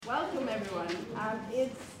everyone.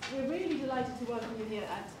 We're really delighted to welcome you here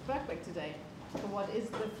at Birkbeck today for what is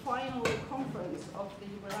the final conference of the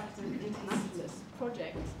Reluctant Internationalist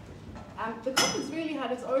project. The conference really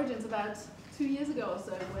had its origins about 2 years ago or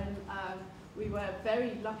so when we were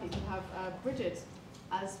very lucky to have Bridget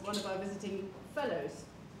as one of our visiting fellows.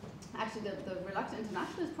 Actually, the Reluctant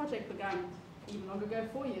Internationalist project began even longer ago,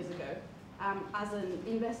 4 years ago, as an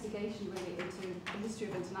investigation really into the history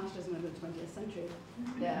of internationalism in the 20th century.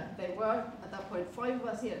 There were, at that point, 5 of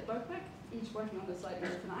us here at Birkbeck, each working on a slightly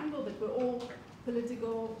different angle, but we're all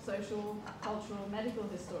political, social, cultural, medical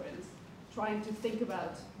historians trying to think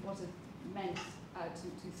about what it meant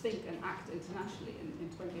to think and act internationally in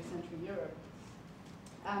 20th century Europe.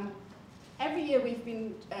 Every year we've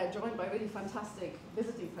been joined by really fantastic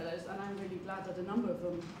visiting fellows, and I'm really glad that a number of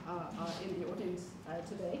them are in the audience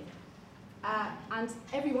today. And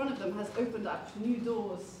every one of them has opened up new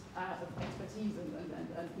doors of expertise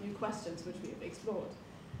and new questions which we have explored.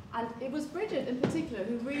 And it was Bridget in particular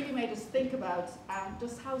who really made us think about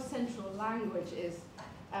just how central language is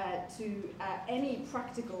to any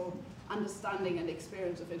practical understanding and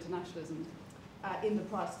experience of internationalism in the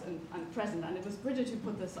past and present. And it was Bridget who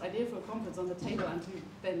put this idea for a conference on the table and who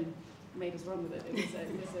then made us run with it. It was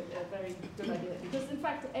a very good idea. Because in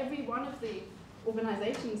fact, every one of the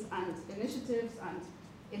organizations and initiatives and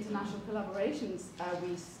international collaborations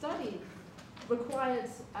we study required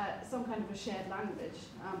some kind of a shared language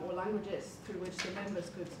or languages through which the members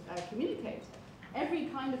could communicate. Every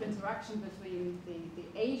kind of interaction between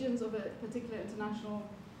the agents of a particular international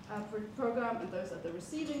program and those at the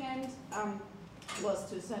receiving end was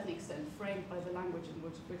to a certain extent framed by the language in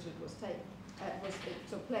which it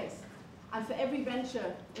took place. And for every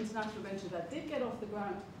international venture that did get off the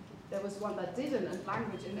ground, there was one that didn't, and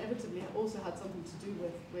language inevitably also had something to do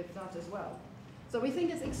with that as well. So we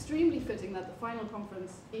think it's extremely fitting that the final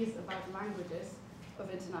conference is about languages of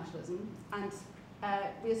internationalism, and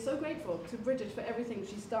we are so grateful to Bridget for everything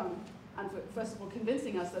she's done, and for, first of all,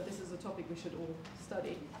 convincing us that this is a topic we should all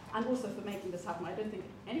study, and also for making this happen. I don't think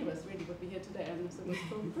any of us really would be here today unless it was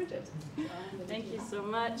for Bridget. Thank you so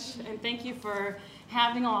much, and thank you for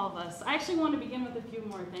having all of us. I actually want to begin with a few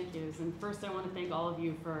more thank yous, and first I want to thank all of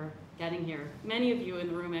you for getting here. Many of you in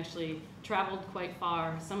the room actually traveled quite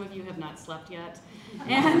far. Some of you have not slept yet,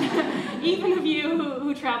 and even of you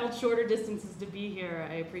who traveled shorter distances to be here,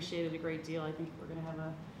 I appreciate it a great deal. I think we're going to have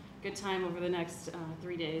a good time over the next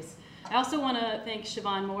 3 days. I also want to thank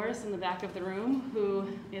Siobhan Morris in the back of the room, who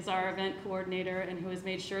is our event coordinator and who has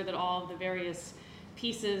made sure that all of the various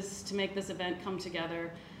pieces to make this event come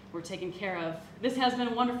together were taken care of. This has been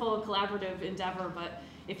a wonderful collaborative endeavor, but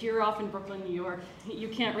if you're off in Brooklyn, New York, you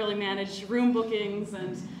can't really manage room bookings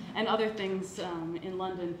and other things in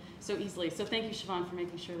London so easily. So thank you, Siobhan, for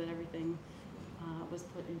making sure that everything was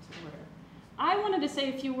put into order. I wanted to say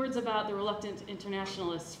a few words about the Reluctant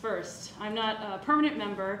Internationalists first. I'm not a permanent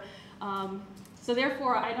member, so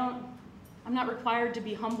therefore I'm not required to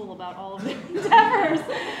be humble about all of their endeavors.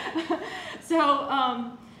 So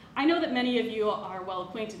I know that many of you are well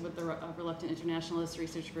acquainted with the Reluctant Internationalist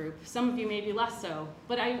Research Group. Some of you may be less so,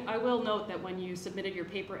 but I will note that when you submitted your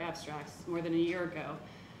paper abstracts more than a year ago,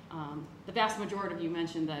 the vast majority of you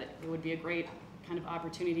mentioned that it would be a great kind of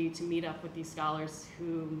opportunity to meet up with these scholars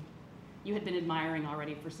who you had been admiring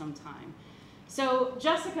already for some time. So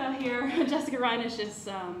Jessica here, Jessica Reinisch is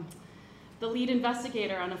the lead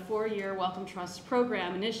investigator on a 4-year Wellcome Trust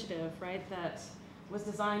program initiative, right, that was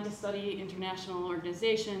designed to study international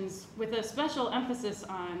organizations with a special emphasis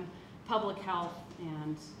on public health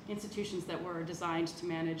and institutions that were designed to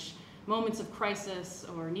manage moments of crisis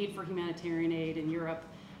or need for humanitarian aid in Europe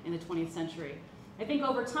in the 20th century. I think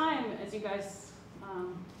over time, as you guys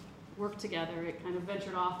worked together, it kind of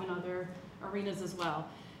ventured off in other arenas as well.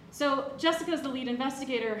 So Jessica is the lead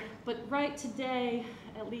investigator, but right today,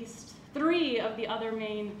 at least 3 of the other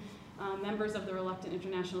main members of the Reluctant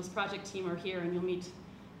Internationalist Project team are here, and you'll meet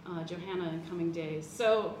Johanna in coming days.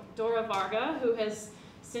 So Dora Varga, who has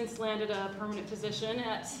since landed a permanent position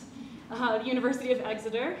at the University of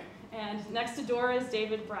Exeter, and next to Dora is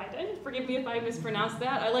David Bryden. Forgive me if I mispronounced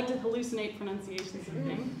that. I like to hallucinate pronunciations of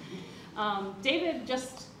things. David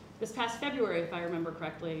just this past February, if I remember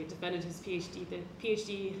correctly, defended his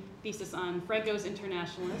PhD thesis on Franco's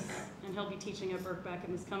Internationalists, and he'll be teaching at Birkbeck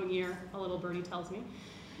in this coming year, a little birdie tells me.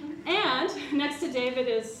 And next to David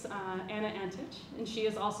is Anna Antich, and she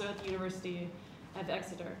is also at the University of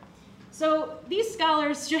Exeter. So these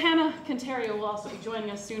scholars, Johanna Contario will also be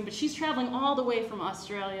joining us soon, but she's traveling all the way from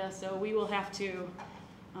Australia, so we will have to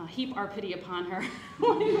heap our pity upon her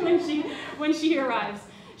when she arrives.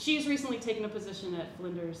 She's recently taken a position at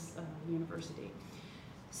Flinders University.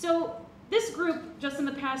 So this group, just in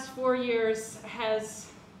the past 4 years, has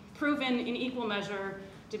proven in equal measure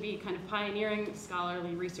to be kind of pioneering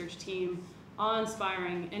scholarly research team,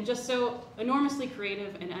 awe-inspiring, and just so enormously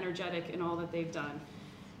creative and energetic in all that they've done.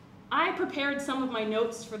 I prepared some of my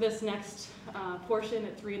notes for this next portion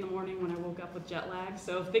at 3 in the morning when I woke up with jet lag,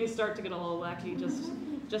 so if things start to get a little wacky,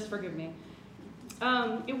 just forgive me.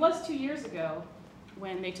 It was 2 years ago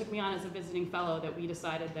when they took me on as a visiting fellow that we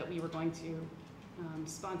decided that we were going to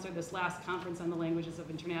sponsor this last conference on the languages of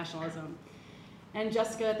internationalism. And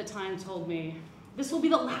Jessica at the time told me, this will be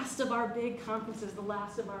the last of our big conferences, the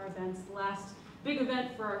last of our events, the last big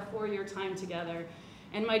event for our 4-year time together.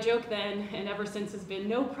 And my joke then, and ever since, has been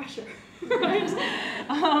no pressure, right?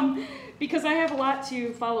 Because I have a lot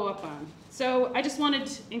to follow up on. So I just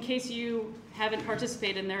wanted, in case you haven't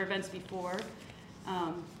participated in their events before,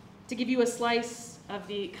 to give you a slice of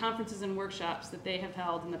the conferences and workshops that they have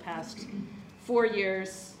held in the past 4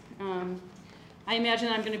 years. I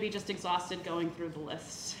imagine I'm going to be just exhausted going through the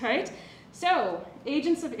list, right? So,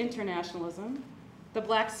 Agents of Internationalism, The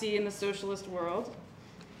Black Sea and the Socialist World,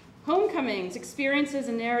 Homecomings, Experiences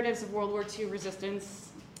and Narratives of World War II Resistance,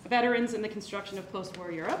 Veterans in the Construction of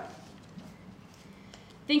Post-War Europe,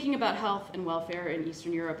 Thinking about Health and Welfare in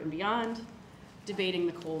Eastern Europe and Beyond, Debating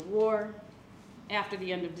the Cold War, After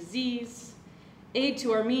the End of Disease, Aid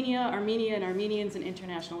to Armenia, Armenia and Armenians in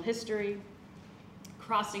International History,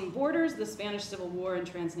 Crossing Borders, the Spanish Civil War and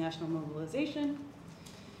Transnational Mobilization,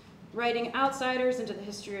 Writing Outsiders into the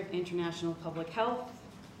History of International Public Health,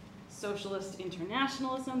 Socialist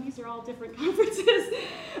Internationalism, these are all different conferences,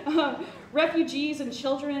 Refugees and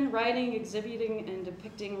Children, Writing, Exhibiting, and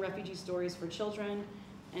Depicting Refugee Stories for Children,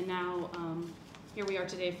 and now here we are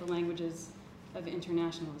today for Languages of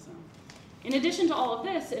Internationalism. In addition to all of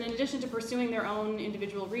this, and in addition to pursuing their own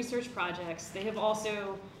individual research projects, they have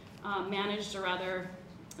also managed a rather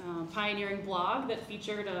pioneering blog that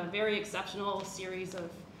featured a very exceptional series of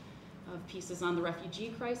pieces on the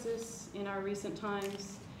refugee crisis in our recent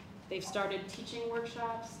times. They've started teaching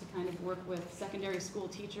workshops to kind of work with secondary school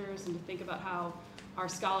teachers and to think about how our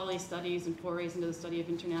scholarly studies and forays into the study of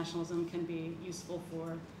internationalism can be useful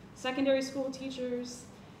for secondary school teachers.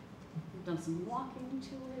 We've done some walking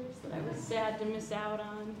tours that I was sad to miss out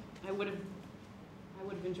on. I would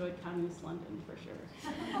have enjoyed Communist London for sure.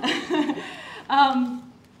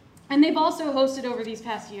 And they've also hosted over these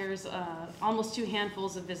past years almost 2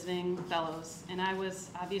 handfuls of visiting fellows, and I was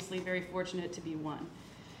obviously very fortunate to be one.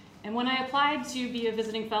 And when I applied to be a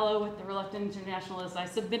visiting fellow with the Reluctant Internationalists, I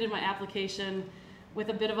submitted my application with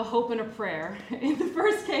a bit of a hope and a prayer. In the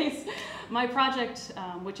first case, my project,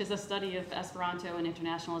 which is a study of Esperanto and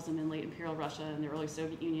internationalism in late Imperial Russia and the early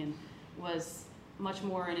Soviet Union, was much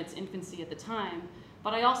more in its infancy at the time.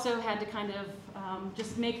 But I also had to kind of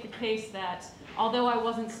just make the case that although I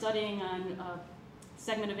wasn't studying on a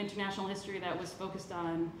segment of international history that was focused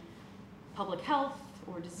on public health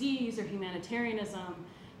or disease or humanitarianism,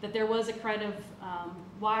 that there was a kind of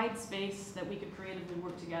wide space that we could creatively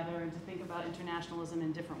work together and to think about internationalism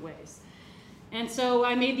in different ways. And so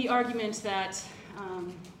I made the argument that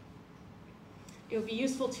it would be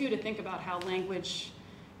useful too to think about how language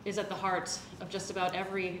is at the heart of just about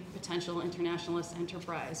every potential internationalist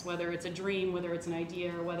enterprise, whether it's a dream, whether it's an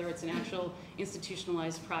idea, or whether it's an actual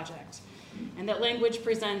institutionalized project. And that language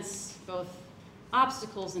presents both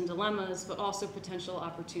obstacles and dilemmas, but also potential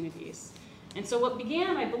opportunities. And so what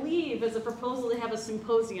began, I believe, as a proposal to have a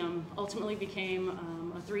symposium ultimately became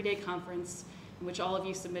a 3-day conference in which all of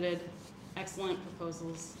you submitted excellent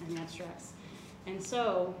proposals and abstracts. And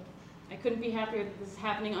so I couldn't be happier that this is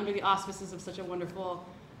happening under the auspices of such a wonderful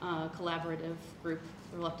collaborative group,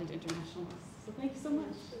 the Reluctant Internationalists. So thank you so much.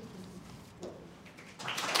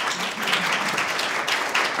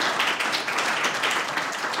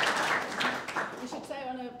 I should say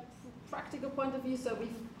on a practical point of view, so we've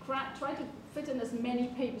tried to fit in as many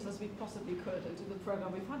papers as we possibly could into the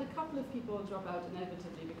program. We've had a couple of people drop out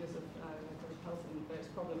inevitably because of health and various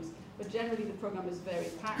problems, but generally the program is very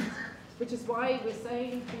packed, which is why we're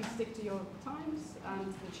saying please stick to your times,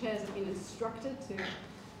 and the chairs have been instructed to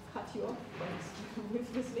cut you off quite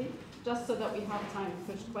ruthlessly, just so that we have time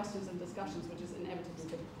for questions and discussions, which is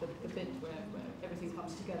inevitably the bit where everything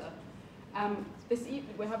comes together. This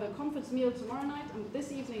evening, we have a conference meal tomorrow night, and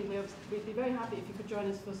this evening we'd be very happy if you could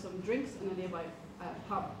join us for some drinks in a nearby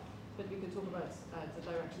pub, but we can talk about the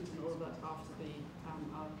directions and all of that after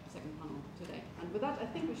our second panel today. And with that, I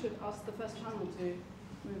think we should ask the first panel to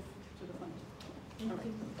move to the front.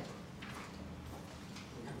 Okay.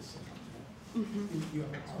 Mm-hmm.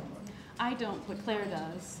 I don't, but Claire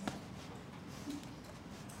does.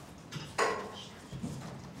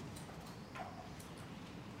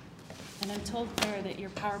 And I'm told, Claire, that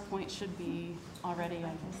your PowerPoint should be already.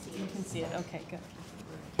 You can see it. Okay, good.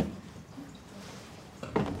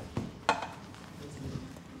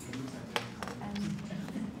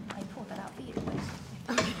 I pulled that out for you.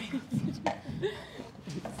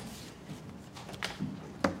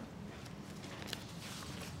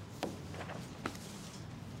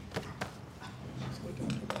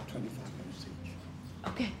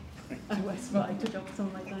 Okay. Well, I took up some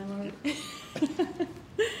of my time already.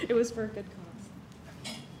 It was for a good cause.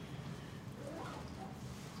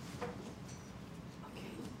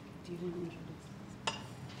 Okay. Do you want to introduce?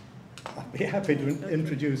 I'd be happy to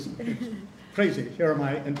introduce, crazy, here am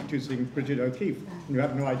I introducing Bridget O'Keeffe, and you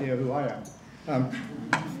have no idea who I am.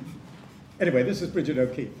 Anyway, this is Bridget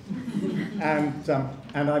O'Keeffe, and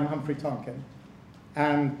I'm Humphrey Tonkin,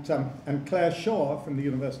 and Claire Shaw from the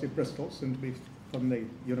University of Bristol, soon to be from the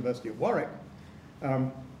University of Warwick,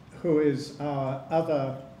 who is our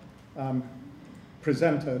other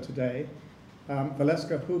presenter today.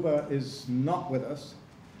 Valeska Huber is not with us,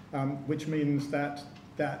 which means that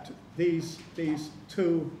these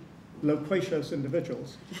two loquacious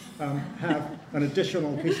individuals have an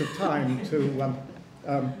additional piece of time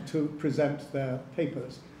to present their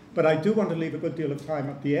papers. But I do want to leave a good deal of time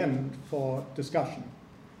at the end for discussion.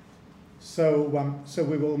 So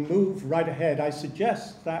we will move right ahead. I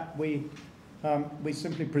suggest that we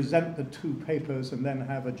simply present the two papers and then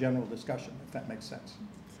have a general discussion, if that makes sense.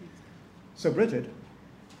 So Bridget,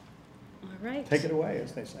 All right. take it away,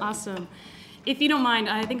 as they say. Awesome. If you don't mind,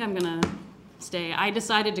 I think I'm going to stay. I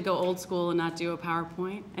decided to go old school and not do a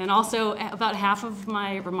PowerPoint. And also, about half of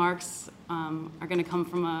my remarks are going to come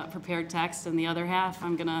from a prepared text, and the other half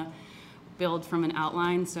I'm going to build from an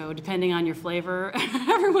outline. So depending on your flavor,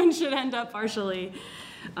 everyone should end up partially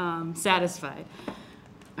satisfied.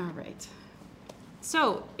 All right.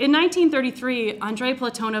 So in 1933, Andrei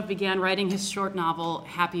Platonov began writing his short novel,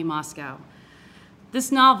 Happy Moscow.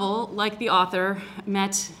 This novel, like the author,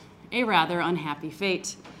 met a rather unhappy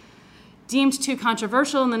fate. Deemed too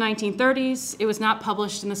controversial in the 1930s, it was not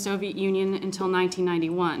published in the Soviet Union until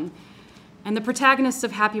 1991. And the protagonists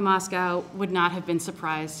of Happy Moscow would not have been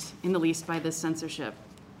surprised in the least by this censorship.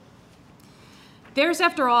 Theirs,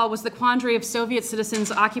 after all, was the quandary of Soviet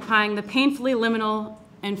citizens occupying the painfully liminal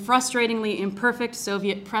and frustratingly imperfect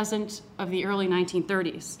Soviet present of the early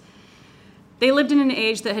 1930s. They lived in an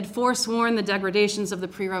age that had forsworn the degradations of the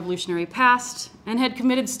pre-revolutionary past and had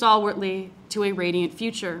committed stalwartly to a radiant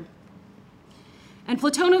future. And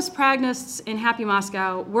Platonov's protagonists in Happy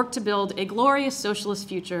Moscow worked to build a glorious socialist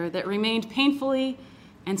future that remained painfully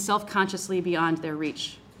and self-consciously beyond their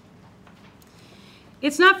reach.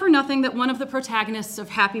 It's not for nothing that one of the protagonists of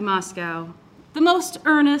Happy Moscow, the most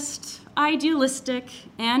earnest, idealistic,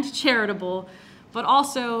 and charitable, but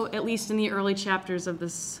also, at least in the early chapters of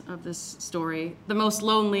this story, the most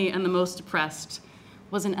lonely and the most depressed,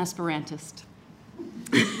 was an Esperantist.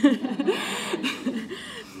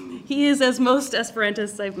 He is, as most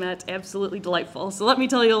Esperantists I've met, absolutely delightful. So let me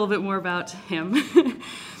tell you a little bit more about him.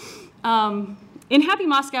 In Happy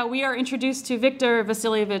Moscow, we are introduced to Viktor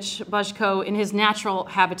Vasilyevich Bajko in his natural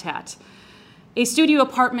habitat, a studio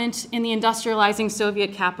apartment in the industrializing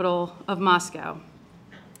Soviet capital of Moscow.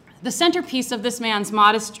 The centerpiece of this man's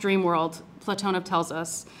modest dream world, Platonov tells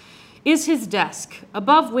us, is his desk,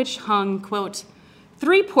 above which hung, quote,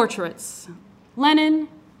 3 portraits, Lenin,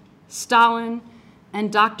 Stalin,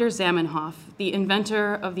 and Dr. Zamenhof, the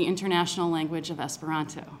inventor of the international language of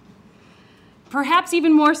Esperanto. Perhaps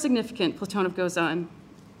even more significant, Platonov goes on,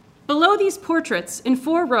 below these portraits, in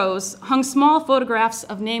 4 rows, hung small photographs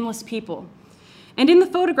of nameless people. And in the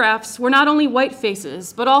photographs were not only white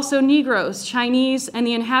faces, but also Negroes, Chinese, and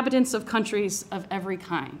the inhabitants of countries of every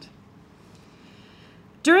kind.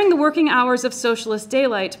 During the working hours of socialist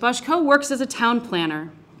daylight, Bajko works as a town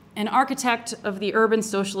planner, an architect of the urban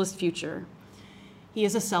socialist future. He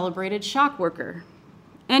is a celebrated shock worker.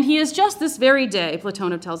 And he has just this very day,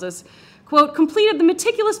 Platonov tells us, quote, completed the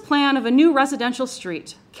meticulous plan of a new residential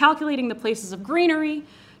street, calculating the places of greenery,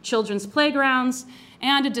 children's playgrounds,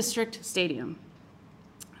 and a district stadium.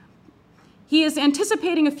 He is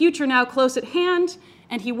anticipating a future now close at hand,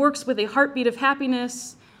 and he works with a heartbeat of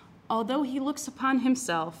happiness, although he looks upon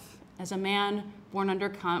himself as a man born under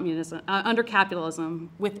capitalism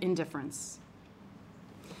with indifference.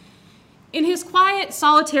 In his quiet,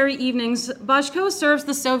 solitary evenings, Bajko serves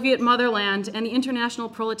the Soviet motherland and the international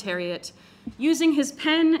proletariat, using his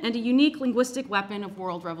pen and a unique linguistic weapon of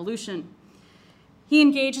world revolution. He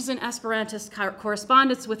engages in Esperantist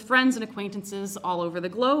correspondence with friends and acquaintances all over the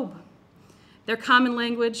globe. Their common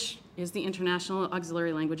language is the international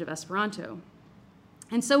auxiliary language of Esperanto.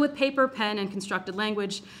 And so with paper, pen, and constructed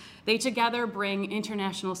language, they together bring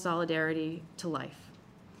international solidarity to life.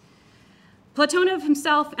 Platonov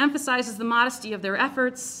himself emphasizes the modesty of their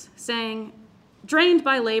efforts, saying, "Drained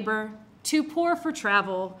by labor, too poor for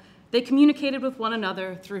travel, they communicated with one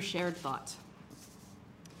another through shared thought."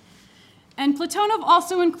 And Platonov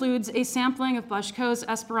also includes a sampling of Božko's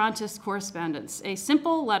Esperantist correspondence, a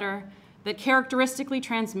simple letter that characteristically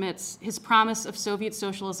transmits his promise of Soviet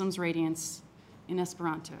socialism's radiance in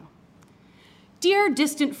Esperanto. "Dear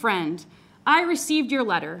distant friend, I received your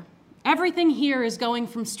letter. Everything here is going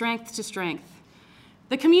from strength to strength.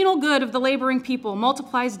 The communal good of the laboring people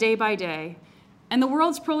multiplies day by day, and the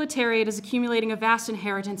world's proletariat is accumulating a vast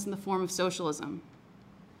inheritance in the form of socialism.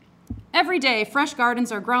 Every day, fresh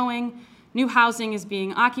gardens are growing, new housing is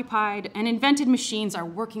being occupied, and invented machines are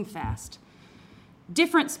working fast.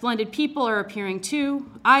 Different splendid people are appearing too.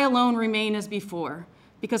 I alone remain as before,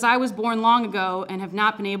 because I was born long ago and have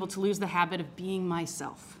not been able to lose the habit of being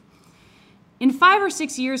myself. In 5 or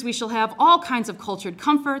 6 years, we shall have all kinds of cultured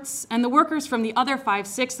comforts, and the workers from the other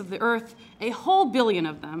 5/6 of the earth, a whole billion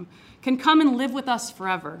of them, can come and live with us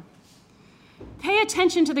forever. Pay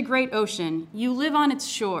attention to the great ocean. You live on its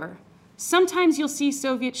shore. Sometimes you'll see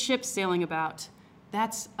Soviet ships sailing about.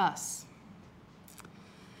 That's us."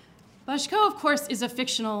 Božko, of course, is a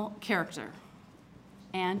fictional character.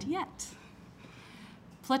 And yet,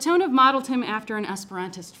 Platonov modeled him after an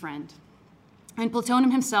Esperantist friend. And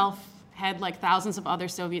Platonov himself had, like thousands of other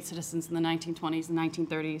Soviet citizens in the 1920s and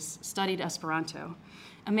 1930s, studied Esperanto,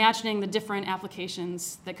 imagining the different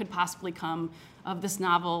applications that could possibly come of this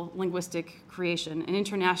novel linguistic creation, an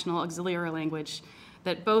international auxiliary language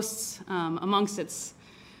that boasts amongst its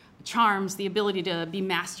charms the ability to be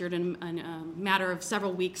mastered in a matter of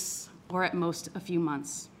several weeks or at most a few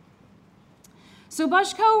months. So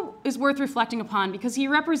Božko is worth reflecting upon because he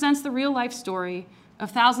represents the real-life story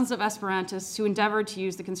of thousands of Esperantists who endeavored to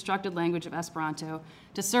use the constructed language of Esperanto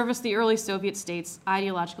to service the early Soviet state's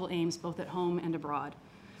ideological aims both at home and abroad.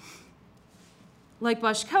 Like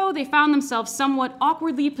Božko, they found themselves somewhat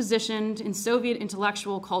awkwardly positioned in Soviet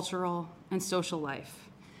intellectual, cultural, and social life.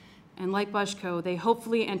 And like Božko, they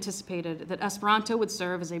hopefully anticipated that Esperanto would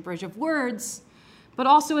serve as a bridge of words, but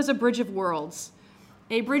also as a bridge of worlds,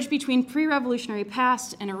 a bridge between pre-revolutionary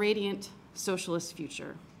past and a radiant socialist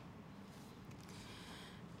future.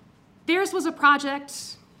 Theirs was a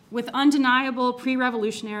project with undeniable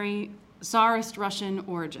pre-revolutionary Tsarist Russian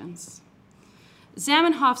origins.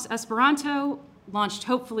 Zamenhof's Esperanto, launched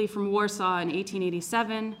hopefully from Warsaw in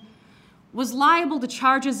 1887, was liable to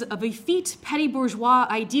charges of effete petty bourgeois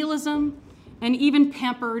idealism and even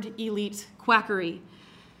pampered elite quackery.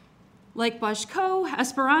 Like Božko,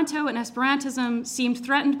 Esperanto and Esperantism seemed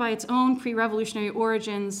threatened by its own pre-revolutionary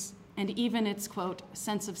origins and even its, quote,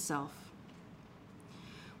 sense of self.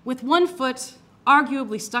 With one foot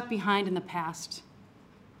arguably stuck behind in the past,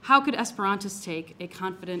 how could Esperantists take a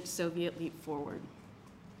confident Soviet leap forward?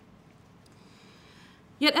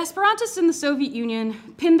 Yet Esperantists in the Soviet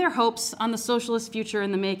Union pinned their hopes on the socialist future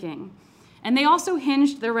in the making, and they also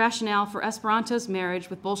hinged their rationale for Esperanto's marriage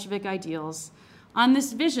with Bolshevik ideals on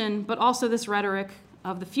this vision, but also this rhetoric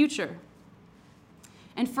of the future.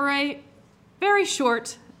 And for a very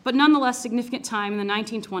short, but nonetheless significant time in the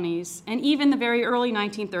 1920s, and even the very early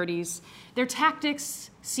 1930s, their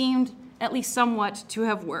tactics seemed at least somewhat to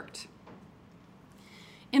have worked.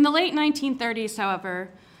 In the late 1930s,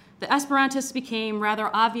 however, the Esperantists became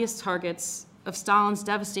rather obvious targets of Stalin's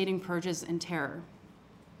devastating purges and terror.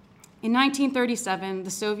 In 1937,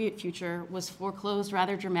 the Soviet future was foreclosed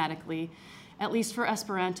rather dramatically, at least for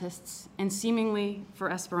Esperantists, and seemingly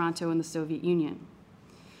for Esperanto in the Soviet Union.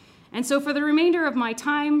 And so for the remainder of my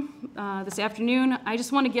time this afternoon, I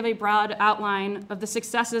just want to give a broad outline of the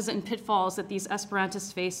successes and pitfalls that these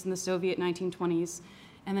Esperantists faced in the Soviet 1920s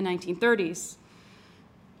and the 1930s.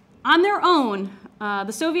 On their own,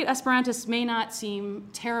 the Soviet Esperantists may not seem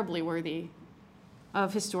terribly worthy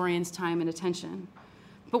of historians' time and attention.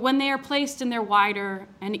 But when they are placed in their wider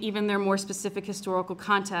and even their more specific historical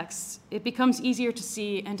contexts, it becomes easier to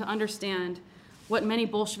see and to understand what many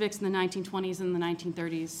Bolsheviks in the 1920s and the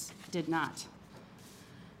 1930s did not.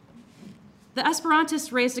 The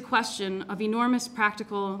Esperantists raised a question of enormous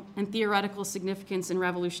practical and theoretical significance in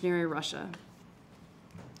revolutionary Russia.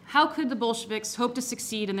 How could the Bolsheviks hope to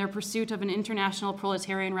succeed in their pursuit of an international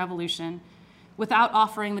proletarian revolution without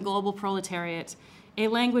offering the global proletariat a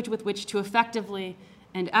language with which to effectively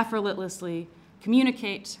and effortlessly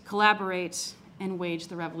communicate, collaborate, and wage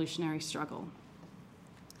the revolutionary struggle?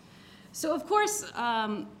 So, of course,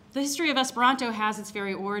 the history of Esperanto has its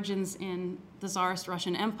very origins in the Tsarist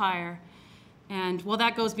Russian Empire, And while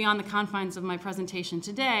that goes beyond the confines of my presentation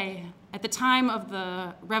today, at the time of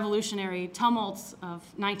the revolutionary tumults of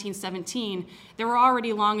 1917, there were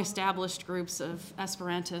already long-established groups of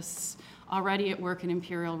Esperantists already at work in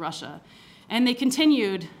Imperial Russia. And they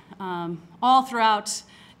continued all throughout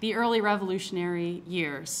the early revolutionary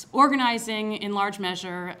years, organizing in large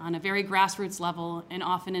measure on a very grassroots level and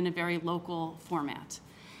often in a very local format.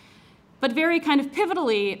 But very kind of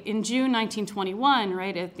pivotally, in June 1921,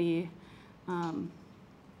 right at the on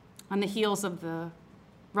the heels of the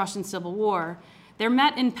Russian Civil War, there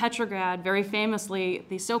met in Petrograd, very famously,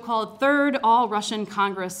 the so-called Third All-Russian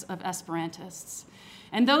Congress of Esperantists.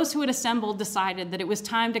 And those who had assembled decided that it was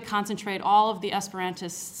time to concentrate all of the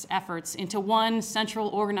Esperantists' efforts into one central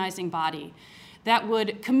organizing body that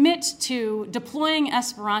would commit to deploying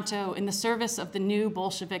Esperanto in the service of the new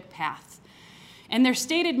Bolshevik path. And their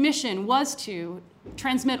stated mission was to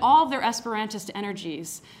transmit all of their Esperantist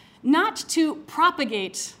energies, not to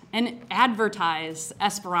propagate and advertise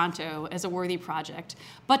Esperanto as a worthy project,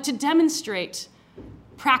 but to demonstrate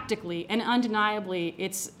practically and undeniably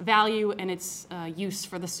its value and its use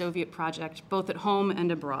for the Soviet project, both at home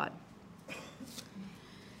and abroad.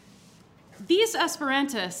 These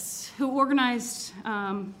Esperantists, who organized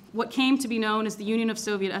what came to be known as the Union of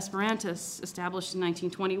Soviet Esperantists, established in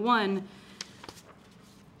 1921,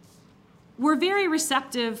 were very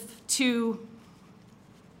receptive to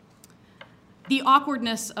the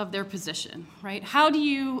awkwardness of their position, right? How do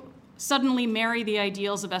you suddenly marry the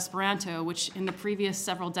ideals of Esperanto, which in the previous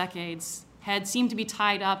several decades had seemed to be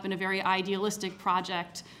tied up in a very idealistic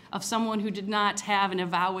project of someone who did not have an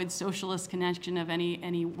avowed socialist connection of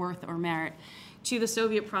any worth or merit, to the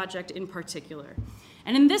Soviet project in particular?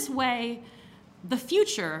 And in this way, the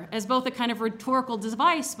future, as both a kind of rhetorical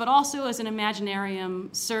device, but also as an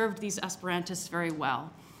imaginarium, served these Esperantists very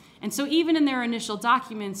well. And so even in their initial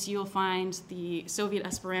documents, you'll find the Soviet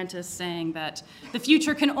Esperantists saying that the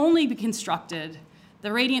future can only be constructed,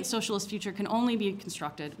 the radiant socialist future can only be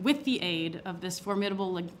constructed with the aid of this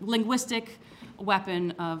formidable linguistic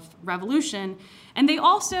weapon of revolution. And they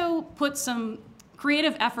also put some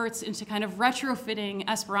creative efforts into kind of retrofitting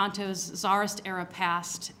Esperanto's Tsarist era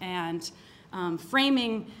past and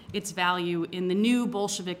framing its value in the new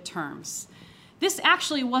Bolshevik terms. This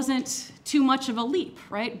actually wasn't too much of a leap,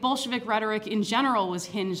 right? Bolshevik rhetoric in general was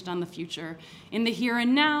hinged on the future. In the here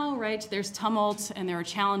and now, right, there's tumult and there are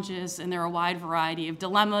challenges and there are a wide variety of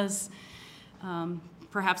dilemmas,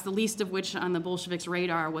 perhaps the least of which on the Bolsheviks'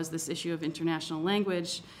 radar was this issue of international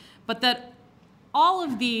language. But that all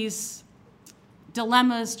of these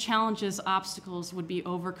dilemmas, challenges, obstacles would be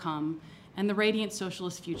overcome and the radiant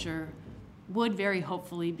socialist future would very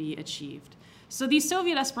hopefully be achieved. So these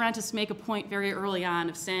Soviet Esperantists make a point very early on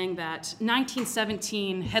of saying that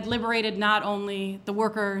 1917 had liberated not only the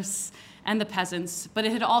workers and the peasants, but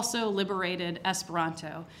it had also liberated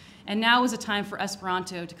Esperanto. And now was a time for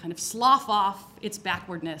Esperanto to kind of slough off its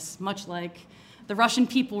backwardness, much like the Russian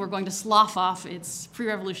people were going to slough off its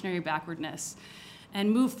pre-revolutionary backwardness and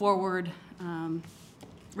move forward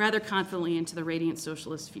rather confidently into the radiant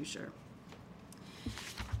socialist future.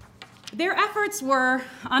 Their efforts were,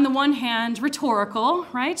 on the one hand, rhetorical,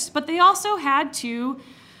 right? But they also had to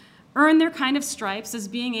earn their kind of stripes as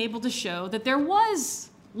being able to show that there was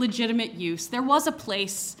legitimate use, there was a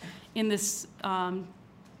place in this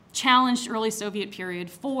challenged early Soviet period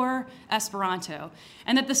for Esperanto,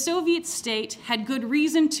 and that the Soviet state had good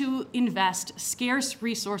reason to invest scarce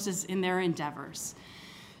resources in their endeavors.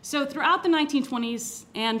 So throughout the 1920s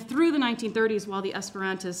and through the 1930s, while the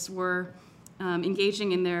Esperantists were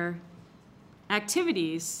engaging in their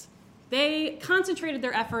activities, they concentrated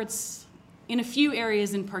their efforts in a few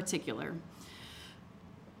areas in particular.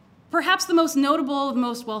 Perhaps the most notable, the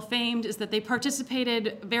most well-famed, is that they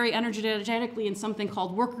participated very energetically in something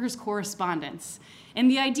called workers' correspondence. And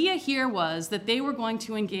the idea here was that they were going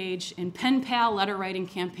to engage in pen-pal letter-writing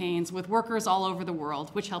campaigns with workers all over the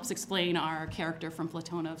world, which helps explain our character from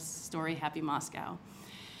Platonov's story, Happy Moscow.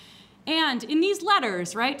 And in these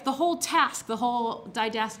letters, right, the whole task, the whole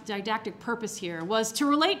didactic purpose here was to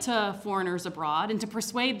relate to foreigners abroad and to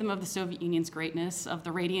persuade them of the Soviet Union's greatness, of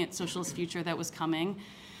the radiant socialist future that was coming.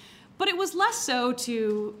 But it was less so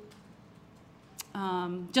to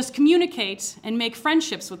just communicate and make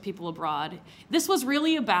friendships with people abroad. This was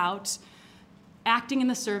really about acting in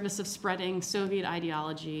the service of spreading Soviet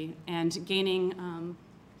ideology and gaining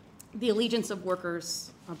the allegiance of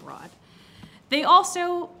workers abroad. They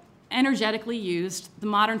also energetically used the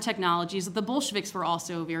modern technologies that the Bolsheviks were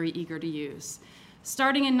also very eager to use.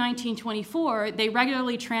 Starting in 1924, they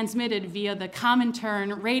regularly transmitted via the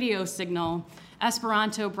Comintern radio signal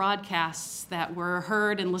Esperanto broadcasts that were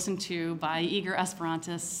heard and listened to by eager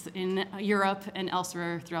Esperantists in Europe and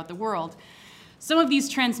elsewhere throughout the world. Some of these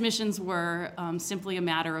transmissions were simply a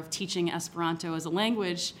matter of teaching Esperanto as a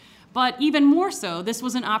language, but even more so, this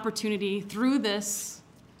was an opportunity through this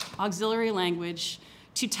auxiliary language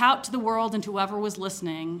to tout to the world and to whoever was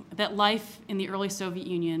listening that life in the early Soviet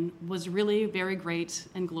Union was really very great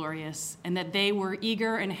and glorious, and that they were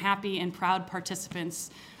eager and happy and proud participants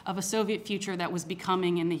of a Soviet future that was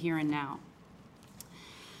becoming in the here and now.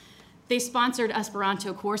 They sponsored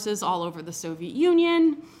Esperanto courses all over the Soviet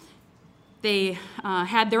Union. They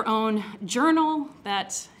had their own journal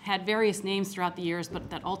that had various names throughout the years, but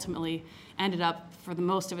that ultimately ended up, for the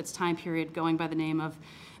most of its time period, going by the name of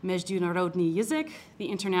Международный язык, the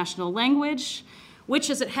international language, which,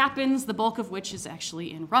 as it happens, the bulk of which is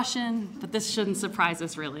actually in Russian, but this shouldn't surprise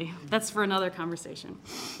us, really. That's for another conversation.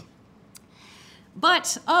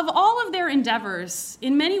 But of all of their endeavors,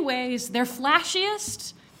 in many ways, their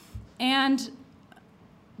flashiest and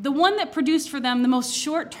the one that produced for them the most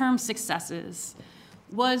short-term successes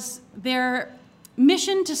was their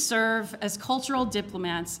mission to serve as cultural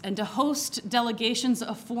diplomats and to host delegations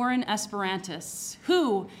of foreign Esperantists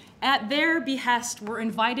who, at their behest, were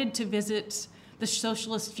invited to visit the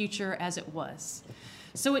socialist future as it was.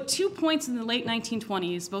 So at 2 points in the late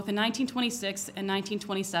 1920s, both in 1926 and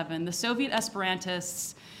 1927, the Soviet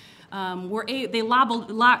Esperantists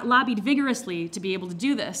lobbied vigorously to be able to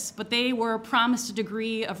do this, but they were promised a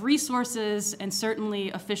degree of resources and certainly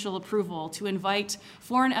official approval to invite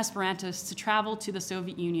foreign Esperantists to travel to the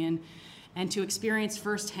Soviet Union and to experience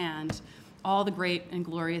firsthand all the great and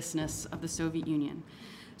gloriousness of the Soviet Union.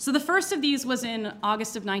 So the first of these was in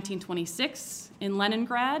August of 1926 in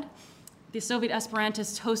Leningrad. The Soviet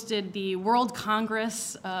Esperantists hosted the World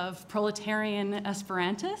Congress of Proletarian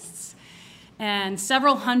Esperantists, and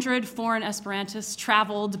several hundred foreign Esperantists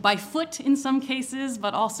traveled by foot in some cases,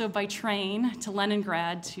 but also by train to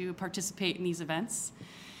Leningrad to participate in these events.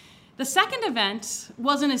 The second event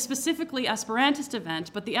wasn't a specifically Esperantist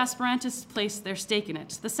event, but the Esperantists placed their stake in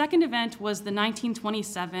it. The second event was the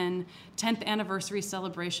 1927 10th anniversary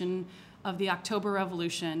celebration of the October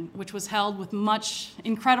Revolution, which was held with much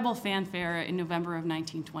incredible fanfare in November of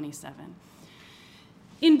 1927.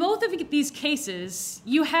 In both of these cases,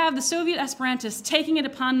 you have the Soviet Esperantists taking it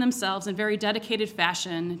upon themselves in very dedicated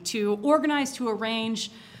fashion to organize, to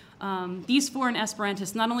arrange these foreign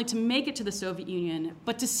Esperantists not only to make it to the Soviet Union,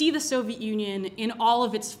 but to see the Soviet Union in all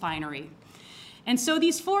of its finery. And so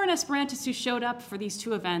these foreign Esperantists who showed up for these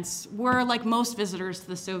two events were, like most visitors to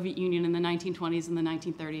the Soviet Union in the 1920s and the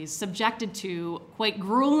 1930s, subjected to quite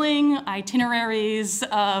grueling itineraries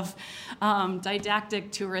of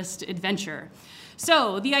didactic tourist adventure.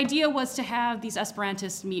 So the idea was to have these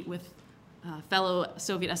Esperantists meet with fellow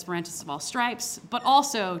Soviet Esperantists of all stripes, but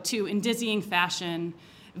also to, in dizzying fashion,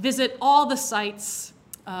 visit all the sites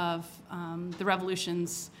of the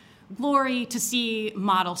revolution's glory, to see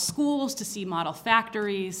model schools, to see model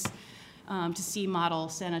factories, to see model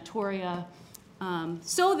sanatoria,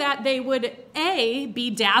 so that they would, A, be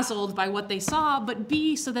dazzled by what they saw, but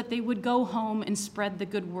B, so that they would go home and spread the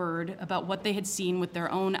good word about what they had seen with their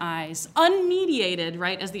own eyes, unmediated,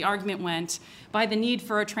 right, as the argument went, by the need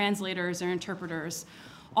for translators or interpreters,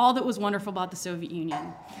 all that was wonderful about the Soviet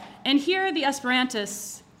Union. And here the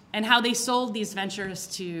Esperantists and how they sold these ventures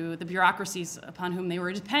to the bureaucracies upon whom they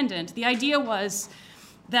were dependent. The idea was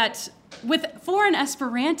that with foreign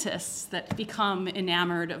Esperantists that become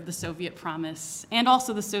enamored of the Soviet promise and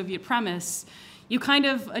also the Soviet premise, you kind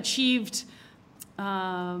of achieved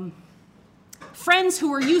friends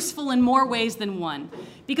who were useful in more ways than one.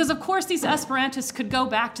 Because of course these Esperantists could go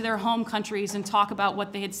back to their home countries and talk about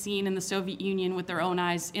what they had seen in the Soviet Union with their own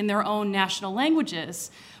eyes in their own national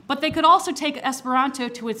languages. But they could also take Esperanto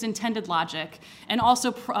to its intended logic and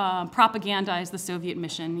also propagandize the Soviet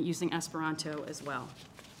mission using Esperanto as well.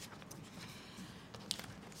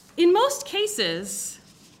 In most cases,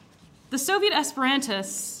 the Soviet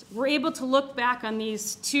Esperantists were able to look back on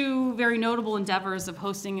these two very notable endeavors of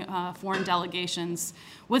hosting foreign delegations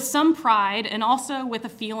with some pride and also with a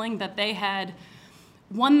feeling that they had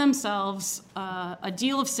won themselves a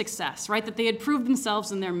deal of success, right? That they had proved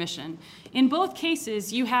themselves in their mission. In both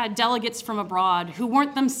cases, you had delegates from abroad who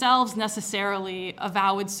weren't themselves necessarily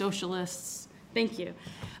avowed socialists. Thank you.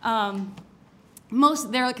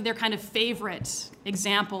 Their kind of favorite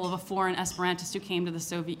example of a foreign Esperantist who came to the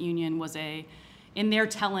Soviet Union was in their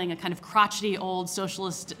telling, a kind of crotchety old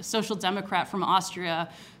social democrat from Austria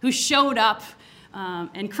who showed up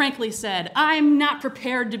and crankly said, "I'm not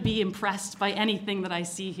prepared to be impressed by anything that I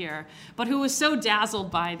see here," but who was so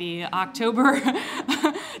dazzled by the October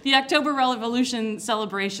Revolution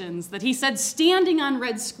celebrations that he said standing on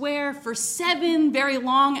Red Square for 7 very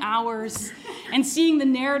long hours and seeing the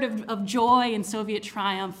narrative of joy and Soviet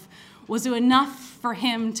triumph was enough for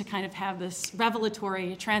him to kind of have this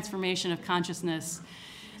revelatory transformation of consciousness.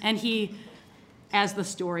 And he, as the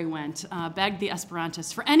story went, begged the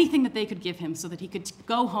Esperantists for anything that they could give him so that he could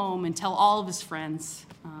go home and tell all of his friends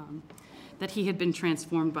that he had been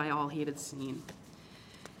transformed by all he had seen.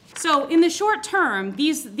 So in the short term,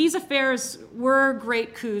 these affairs were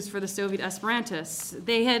great coups for the Soviet Esperantists.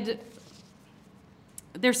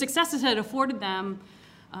 Their successes had afforded them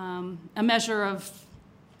a measure of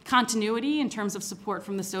continuity in terms of support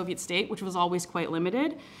from the Soviet state, which was always quite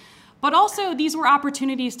limited. But also, these were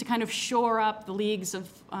opportunities to kind of shore up the leagues of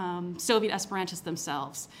Soviet Esperantists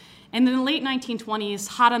themselves. And in the late 1920s,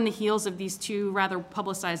 hot on the heels of these two rather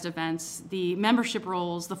publicized events, the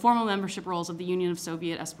formal membership rolls of the Union of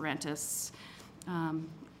Soviet Esperantists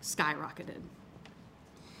skyrocketed.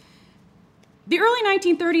 The early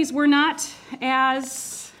 1930s were not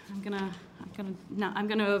as, I'm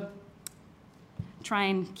gonna try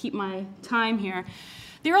and keep my time here.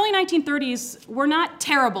 The early 1930s were not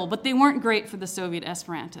terrible, but they weren't great for the Soviet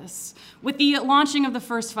Esperantists. With the launching of the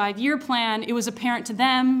first 5-year plan, it was apparent to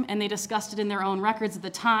them, and they discussed it in their own records at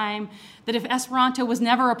the time, that if Esperanto was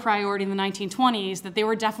never a priority in the 1920s, that they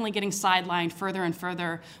were definitely getting sidelined further and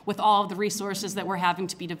further with all of the resources that were having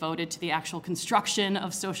to be devoted to the actual construction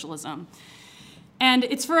of socialism. And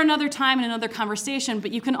it's for another time and another conversation,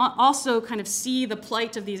 but you can also kind of see the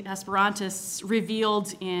plight of these Esperantists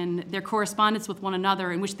revealed in their correspondence with one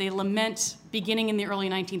another, in which they lament, beginning in the early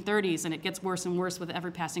 1930s, and it gets worse and worse with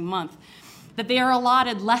every passing month, that they are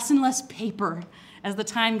allotted less and less paper as the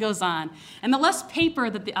time goes on. And the less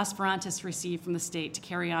paper that the Esperantists receive from the state to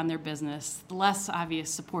carry on their business, the less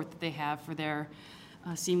obvious support that they have for their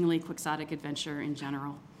seemingly quixotic adventure in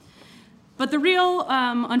general. But the real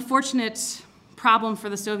unfortunate problem for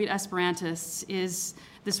the Soviet Esperantists is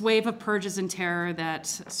this wave of purges and terror that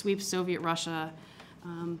sweeps Soviet Russia,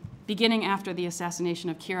 beginning after the assassination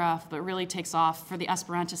of Kirov, but really takes off for the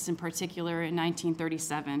Esperantists in particular in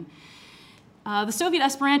 1937. The Soviet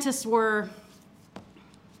Esperantists were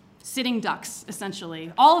sitting ducks,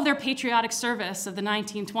 essentially. All of their patriotic service of the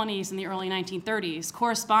 1920s and the early 1930s,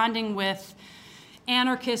 corresponding with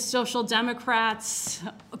anarchists, social democrats,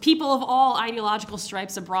 people of all ideological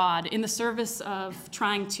stripes abroad in the service of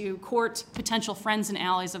trying to court potential friends and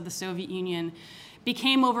allies of the Soviet Union,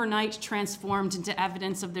 became overnight transformed into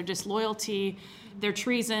evidence of their disloyalty, their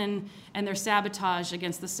treason, and their sabotage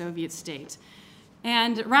against the Soviet state.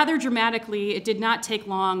 And rather dramatically, it did not take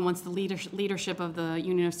long once the leadership of the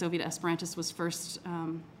Union of Soviet Esperantists was first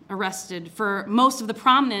arrested for most of the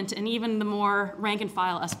prominent and even the more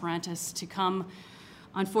rank-and-file Esperantists to come,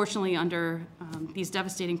 unfortunately, under these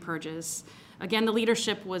devastating purges. Again, the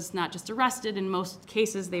leadership was not just arrested. In most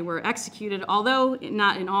cases, they were executed, although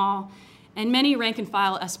not in all. And many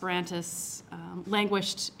rank-and-file Esperantists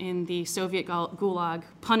languished in the Soviet Gulag,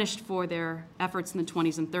 punished for their efforts in the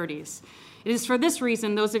 20s and 30s. It is for this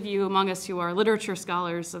reason, those of you among us who are literature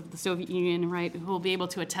scholars of the Soviet Union, right, who will be able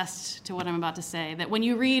to attest to what I'm about to say, that when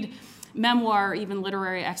you read memoir or even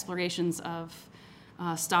literary explorations of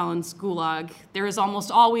Stalin's Gulag, there is almost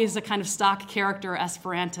always a kind of stock character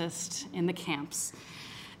Esperantist in the camps.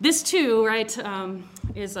 This, too, right,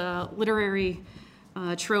 is a literary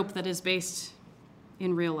trope that is based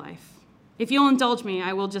in real life. If you'll indulge me,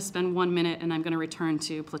 I will just spend 1 minute, and I'm going to return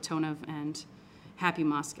to Platonov and Happy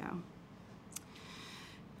Moscow.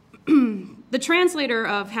 The translator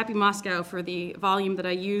of Happy Moscow for the volume that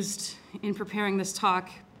I used in preparing this talk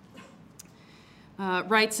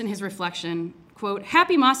writes in his reflection, quote,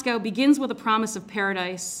 "Happy Moscow begins with a promise of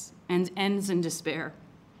paradise and ends in despair."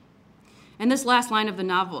 And this last line of the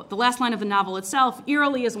novel itself,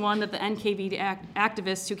 eerily is one that the NKVD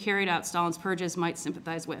activists who carried out Stalin's purges might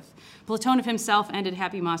sympathize with. Platonov himself ended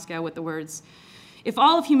Happy Moscow with the words, "If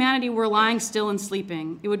all of humanity were lying still and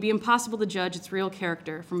sleeping, it would be impossible to judge its real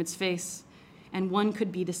character from its face, and one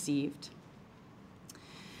could be deceived."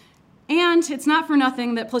 And it's not for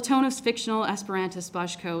nothing that Platonov's fictional Esperantist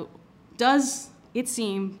Bashko does, it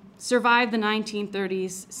seems, survive the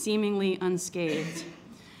 1930s seemingly unscathed.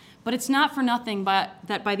 But it's not for nothing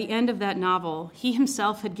that by the end of that novel, he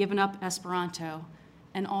himself had given up Esperanto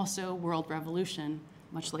and also world revolution,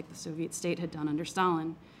 much like the Soviet state had done under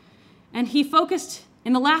Stalin. And he focused,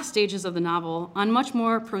 in the last stages of the novel, on much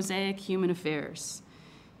more prosaic human affairs.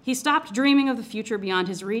 He stopped dreaming of the future beyond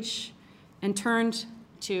his reach and turned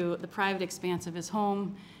to the private expanse of his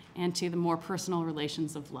home, and to the more personal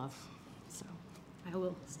relations of love. So I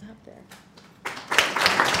will stop there.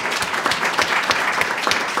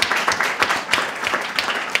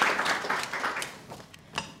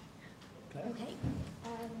 Okay.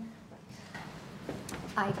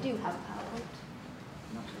 Right. I do have a PowerPoint,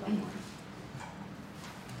 not a long one.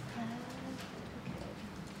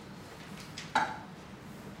 Okay.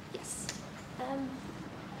 Yes.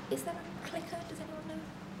 Is there a clicker? Does anyone know?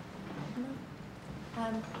 No?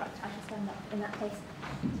 Right, I shall stand up in that case.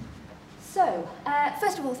 So,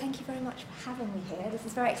 first of all, thank you very much for having me here. This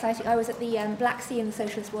is very exciting. I was at the Black Sea and the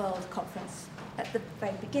Socialist World conference at the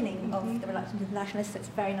very beginning of the Reluctant Internationalists, so it's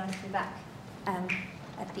very nice to be back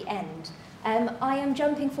at the end. I am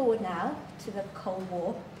jumping forward now to the Cold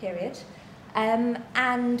War period, and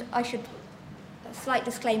I should, a slight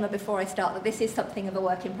disclaimer before I start, that this is something of a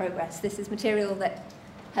work in progress. This is material that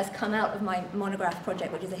has come out of my monograph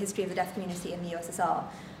project, which is a history of the deaf community in the USSR.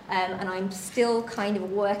 And I'm still kind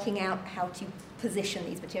of working out how to position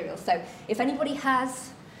these materials. So if anybody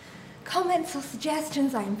has comments or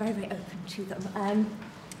suggestions, I am very, very open to them.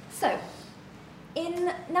 So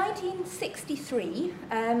in 1963,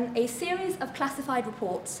 a series of classified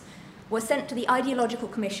reports were sent to the Ideological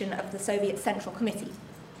Commission of the Soviet Central Committee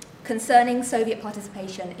concerning Soviet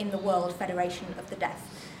participation in the World Federation of the Deaf,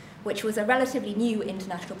 which was a relatively new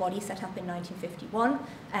international body set up in 1951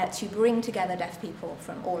 to bring together deaf people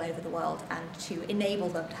from all over the world and to enable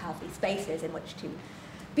them to have these spaces in which to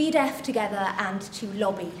be deaf together and to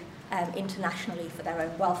lobby internationally for their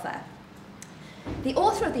own welfare. The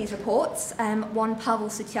author of these reports, one Pavel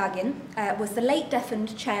Sutyagin, was the late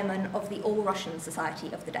deafened chairman of the All-Russian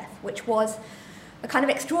Society of the Deaf, which was a kind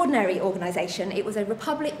of extraordinary organisation. It was a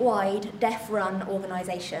republic-wide, deaf-run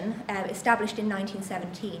organisation established in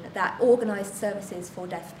 1917 that organised services for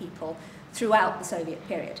deaf people throughout the Soviet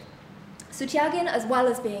period. Sutyagin, as well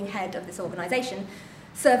as being head of this organisation,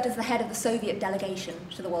 served as the head of the Soviet delegation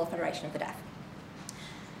to the World Federation of the Deaf.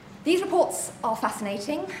 These reports are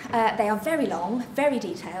fascinating. They are very long, very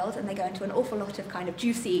detailed, and they go into an awful lot of kind of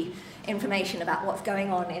juicy information about what's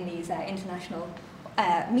going on in these international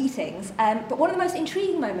meetings. But one of the most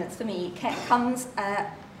intriguing moments for me comes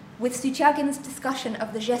with Sutyagin's discussion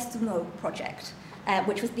of the Zhestuno project,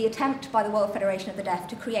 which was the attempt by the World Federation of the Deaf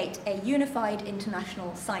to create a unified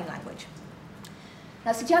international sign language.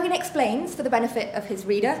 Now, Sutyagin explains, for the benefit of his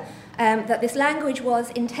reader, that this language was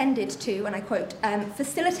intended to, and I quote,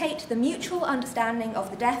 facilitate the mutual understanding of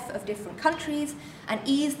the deaf of different countries and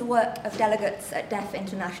ease the work of delegates at deaf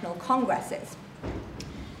international congresses.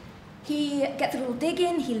 He gets a little dig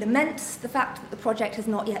in, he laments the fact that the project has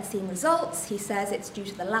not yet seen results. He says it's due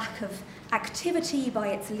to the lack of activity by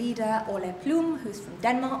its leader, Ole Plum, who's from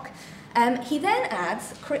Denmark. He then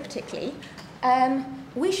adds, cryptically,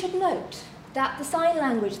 we should note that the sign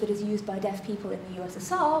language that is used by deaf people in the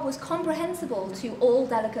USSR was comprehensible to all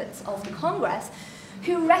delegates of the Congress,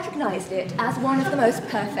 who recognized it as one of the most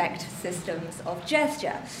perfect systems of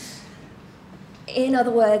gesture. In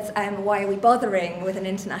other words, why are we bothering with an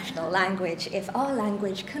international language if our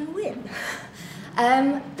language can win?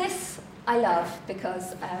 This I love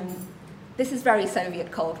because this is very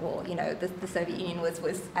Soviet Cold War. You know, the Soviet Union was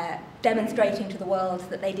demonstrating to the world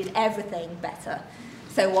that they did everything better.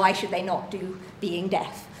 So why should they not do being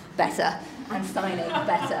deaf better and signing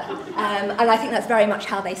better? And I think that's very much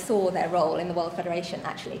how they saw their role in the World Federation,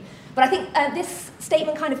 actually. But I think this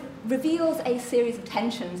statement kind of reveals a series of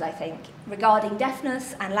tensions, I think, regarding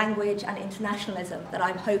deafness and language and internationalism that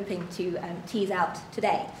I'm hoping to tease out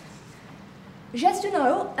today.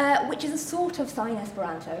 Zhestuno, which is a sort of sign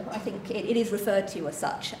Esperanto, I think it is referred to as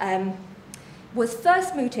such, was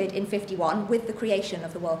first mooted in '51 with the creation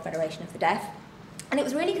of the World Federation of the Deaf. And it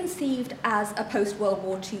was really conceived as a post-World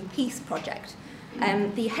War II peace project.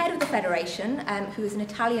 The head of the Federation, who is an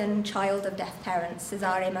Italian child of deaf parents,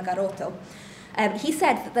 Cesare Magarotto, he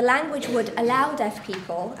said that the language would allow deaf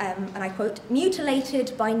people, and I quote,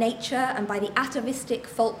 mutilated by nature and by the atavistic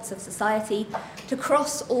faults of society, to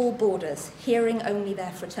cross all borders, hearing only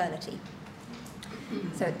their fraternity.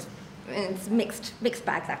 So it's mixed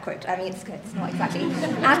bag, that quote. I mean, it's not exactly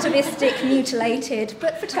atavistic, mutilated,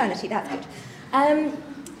 but fraternity, that's good.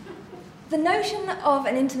 The notion of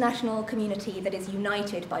an international community that is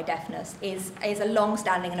united by deafness is a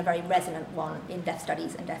long-standing and a very resonant one in deaf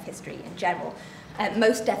studies and deaf history in general.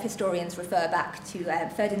 Most deaf historians refer back to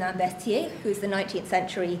Ferdinand Berthier, who is the 19th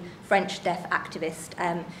century French deaf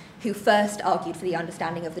activist who first argued for the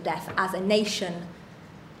understanding of the deaf as a nation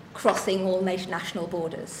crossing all national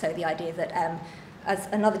borders. So the idea that, as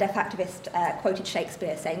another deaf activist quoted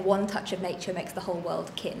Shakespeare saying, one touch of nature makes the whole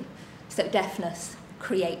world kin. So deafness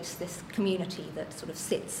creates this community that sort of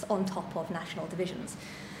sits on top of national divisions.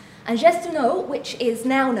 And Geste de Nous, which is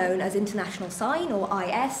now known as International Sign, or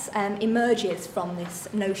IS, emerges from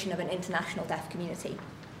this notion of an international deaf community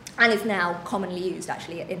and is now commonly used,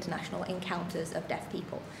 actually, at international encounters of deaf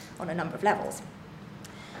people on a number of levels.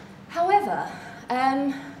 However,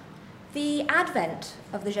 the advent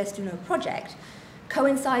of the Geste de Nous project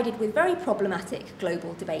coincided with very problematic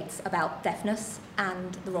global debates about deafness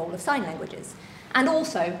and the role of sign languages, and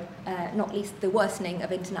also, not least, the worsening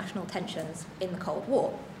of international tensions in the Cold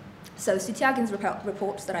War. So Sutiagin's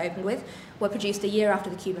reports that I opened with were produced a year after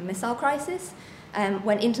the Cuban Missile Crisis,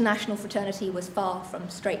 when international fraternity was far from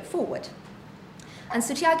straightforward. And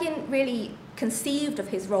Sutiagin really conceived of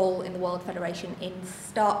his role in the World Federation in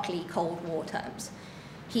starkly Cold War terms.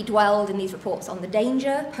 He dwelled in these reports on the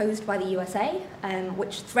danger posed by the USA,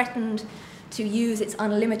 which threatened to use its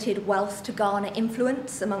unlimited wealth to garner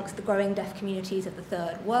influence amongst the growing deaf communities of the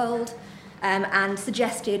Third World, and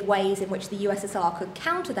suggested ways in which the USSR could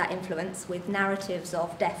counter that influence with narratives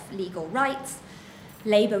of deaf legal rights,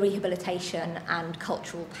 labour rehabilitation, and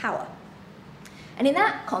cultural power. And in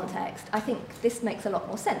that context, I think this makes a lot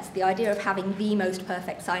more sense. The idea of having the most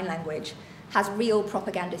perfect sign language has real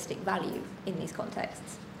propagandistic value in these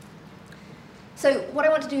contexts. So what I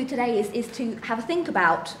want to do today is to have a think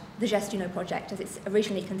about the Geste de Nous project as it's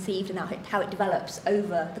originally conceived and how it develops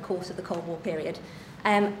over the course of the Cold War period,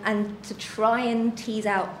 and to try and tease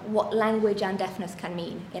out what language and deafness can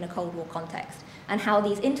mean in a Cold War context, and how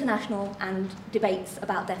these international and debates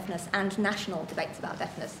about deafness and national debates about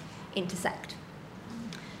deafness intersect.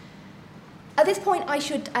 At this point, I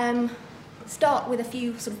should start with a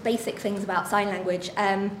few sort of basic things about sign language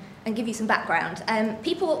and give you some background.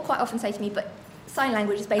 People quite often say to me, but sign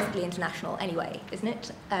language is basically international anyway, isn't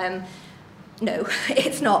it? No,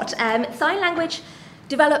 it's not. Sign language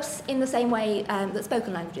develops in the same way that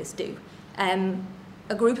spoken languages do.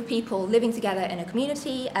 A group of people living together in a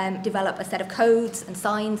community develop a set of codes and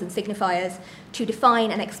signs and signifiers to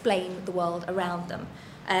define and explain the world around them.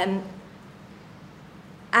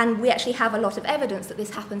 And we actually have a lot of evidence that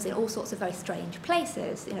this happens in all sorts of very strange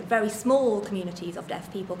places. You know, very small communities of deaf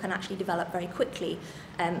people can actually develop very quickly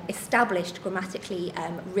established, grammatically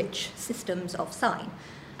rich systems of sign.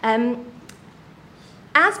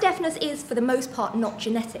 As deafness is, for the most part, not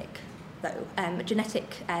genetic, though,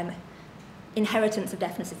 genetic inheritance of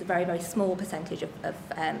deafness is a very, very small percentage of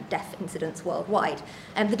deaf incidents worldwide.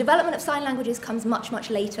 The development of sign languages comes much, much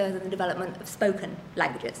later than the development of spoken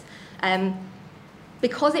languages.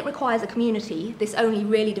 Because it requires a community, this only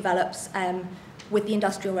really develops with the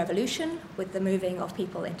Industrial Revolution, with the moving of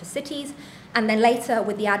people into cities, and then later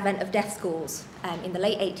with the advent of deaf schools in the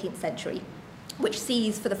late 18th century, which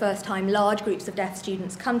sees for the first time large groups of deaf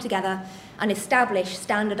students come together and establish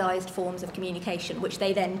standardized forms of communication, which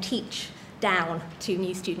they then teach down to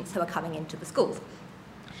new students who are coming into the schools.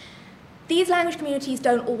 These language communities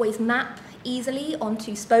don't always map easily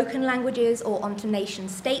onto spoken languages or onto nation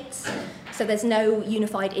states. So there's no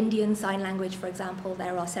unified Indian Sign Language, for example.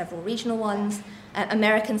 There are several regional ones.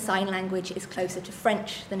 American Sign Language is closer to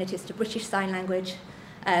French than it is to British Sign Language.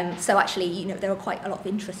 So actually, you know, there are quite a lot of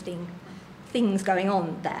interesting things going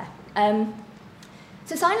on there.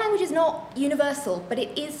 So sign language is not universal, but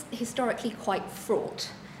it is historically quite fraught.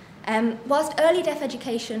 Whilst early deaf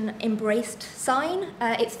education embraced sign,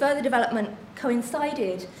 its further development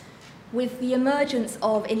coincided with the emergence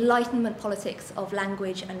of Enlightenment politics of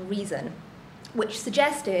language and reason, which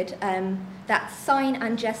suggested that sign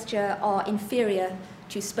and gesture are inferior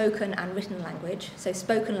to spoken and written language. So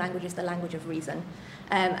spoken language is the language of reason,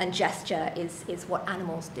 and gesture is what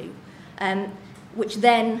animals do. Which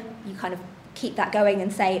then you kind of keep that going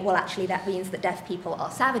and say, well, actually that means that deaf people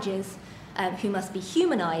are savages who must be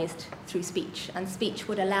humanized through speech, and speech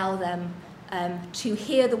would allow them to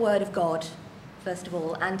hear the word of God, first of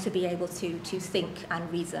all, and to be able to think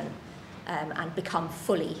and reason and become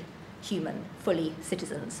fully human, fully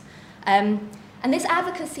citizens. And this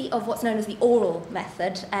advocacy of what's known as the oral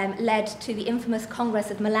method led to the infamous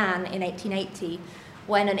Congress of Milan in 1880,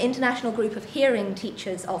 when an international group of hearing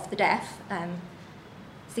teachers of the deaf,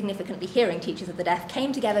 significantly hearing teachers of the deaf,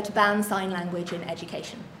 came together to ban sign language in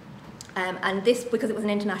education. And this, because it was an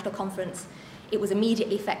international conference, it was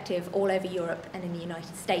immediately effective all over Europe and in the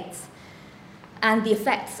United States. And the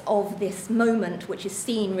effects of this moment, which is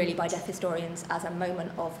seen really by deaf historians as a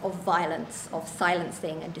moment of violence, of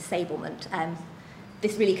silencing and disablement,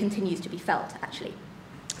 this really continues to be felt, actually.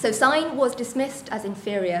 So sign was dismissed as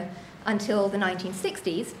inferior until the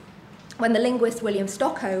 1960s, when the linguist William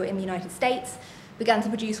Stokoe in the United States began to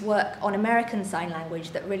produce work on American Sign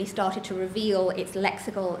Language that really started to reveal its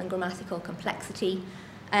lexical and grammatical complexity.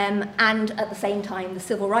 And at the same time, the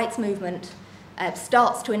civil rights movement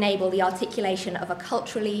starts to enable the articulation of a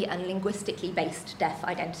culturally and linguistically based deaf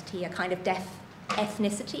identity, a kind of deaf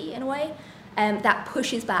ethnicity in a way, that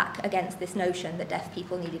pushes back against this notion that deaf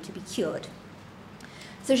people needed to be cured.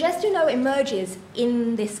 So Gestes d'Uno emerges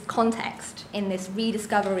in this context, in this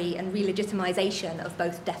rediscovery and relegitimization of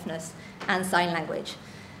both deafness and sign language,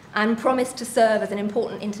 and promised to serve as an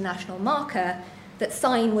important international marker that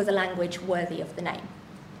sign was a language worthy of the name.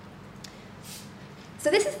 So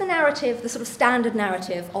this is the narrative, the sort of standard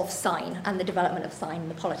narrative of sign and the development of sign and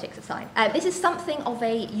the politics of sign. This is something of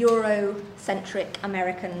a Eurocentric,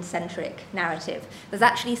 American-centric narrative that's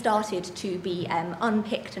actually started to be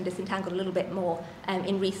unpicked and disentangled a little bit more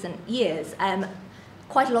in recent years.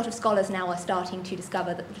 Quite a lot of scholars now are starting to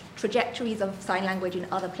discover that the trajectories of sign language in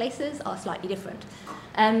other places are slightly different.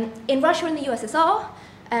 In Russia and the USSR,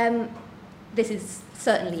 this is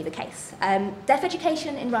certainly the case. Deaf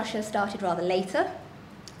education in Russia started rather later,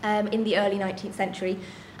 in the early 19th century,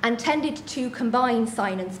 and tended to combine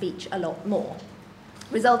sign and speech a lot more,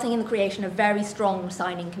 resulting in the creation of very strong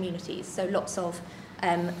signing communities. So lots of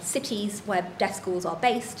cities where deaf schools are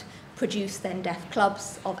based produce then deaf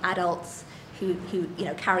clubs of adults who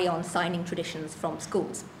carry on signing traditions from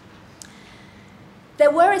schools. There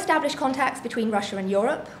were established contacts between Russia and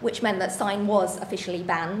Europe, which meant that sign was officially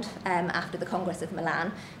banned after the Congress of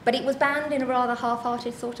Milan, but it was banned in a rather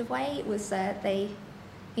half-hearted sort of way. It was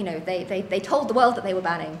they told the world that they were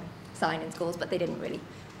banning sign in schools, but they didn't really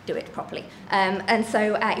do it properly. And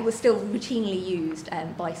so it was still routinely used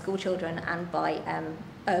by school children and by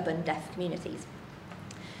urban deaf communities.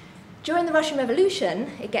 During the Russian Revolution,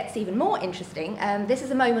 it gets even more interesting. This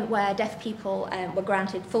is a moment where deaf people were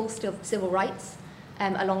granted full civil rights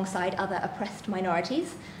alongside other oppressed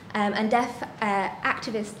minorities. And deaf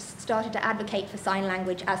activists started to advocate for sign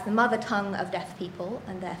language as the mother tongue of deaf people,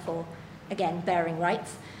 and therefore, again, bearing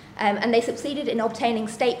rights. And they succeeded in obtaining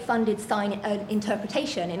state-funded sign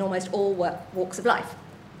interpretation in almost all walks of life.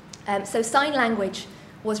 So sign language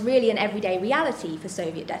was really an everyday reality for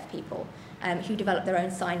Soviet deaf people, who developed their own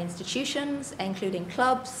sign institutions, including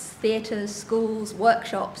clubs, theatres, schools,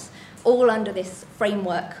 workshops, all under this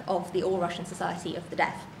framework of the All-Russian Society of the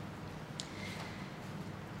Deaf.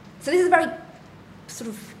 So this is a very sort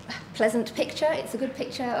of pleasant picture. It's a good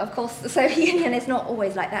picture. Of course, the Soviet Union is not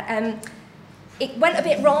always like that. It went a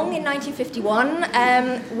bit wrong in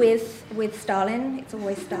 1951 with Stalin. It's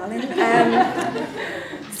always Stalin.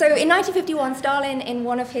 So in 1951, Stalin, in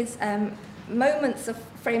one of his moments of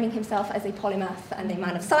framing himself as a polymath and a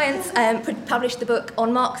man of science, published the book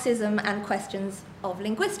On Marxism and Questions of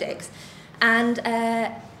Linguistics. And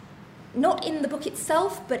not in the book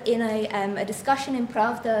itself, but in a discussion in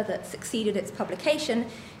Pravda that succeeded its publication,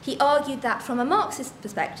 he argued that from a Marxist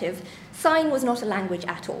perspective, sign was not a language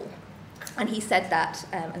at all. And he said that,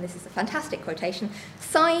 and this is a fantastic quotation,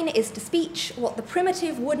 sign is to speech what the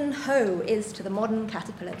primitive wooden hoe is to the modern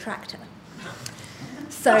caterpillar tractor.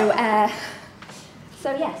 So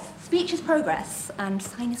yes, speech is progress, and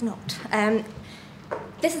sign is not.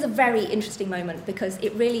 This is a very interesting moment because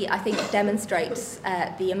it really, I think, demonstrates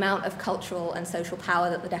the amount of cultural and social power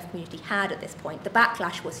that the deaf community had at this point. The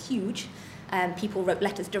backlash was huge. People wrote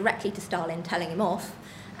letters directly to Stalin telling him off.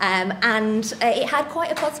 And it had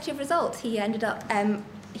quite a positive result. He ended up,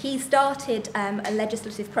 he started a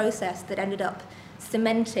legislative process that ended up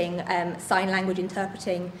cementing sign language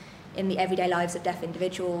interpreting in the everyday lives of deaf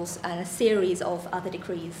individuals, and a series of other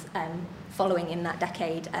decrees following in that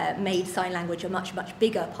decade made sign language a much, much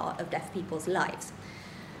bigger part of deaf people's lives.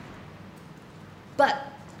 But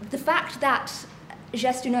the fact that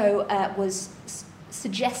Gestes d'Uno was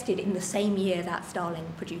suggested in the same year that Stalin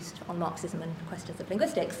produced On Marxism and Questions of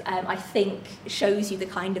Linguistics, I think shows you the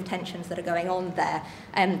kind of tensions that are going on there.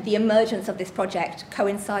 The emergence of this project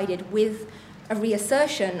coincided with a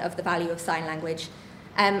reassertion of the value of sign language,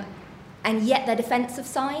 and yet their defence of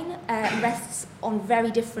sign rests on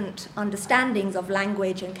very different understandings of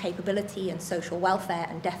language and capability and social welfare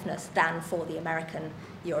and deafness than for the American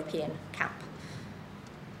European camp.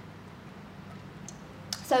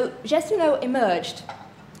 So Gestes d'Uno emerged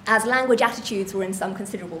as language attitudes were in some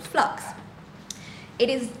considerable flux. It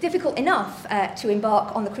is difficult enough to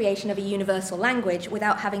embark on the creation of a universal language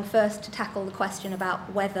without having first to tackle the question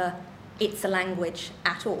about whether it's a language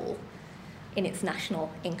at all in its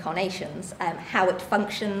national incarnations, how it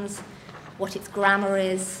functions, what its grammar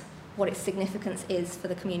is, what its significance is for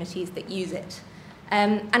the communities that use it.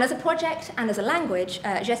 And as a project and as a language,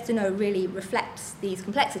 Gestes d'Uno really reflects these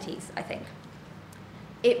complexities, I think.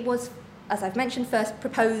 It was as I've mentioned, first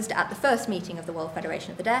proposed at the first meeting of the World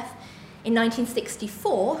Federation of the Deaf. In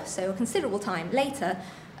 1964, so a considerable time later,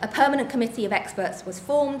 a permanent committee of experts was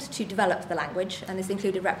formed to develop the language, and this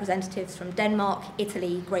included representatives from Denmark,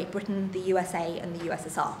 Italy, Great Britain, the USA, and the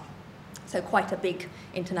USSR. So quite a big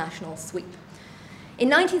international sweep. In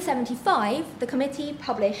 1975, the committee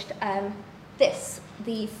published this,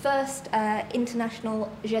 the first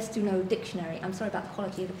international Gestuno dictionary. I'm sorry about the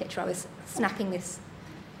quality of the picture. I was snapping this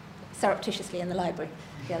surreptitiously in the library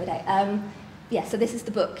the other day. Yeah, so this is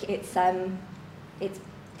the book. It's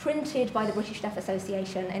printed by the British Deaf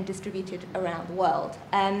Association and distributed around the world.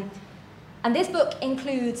 And this book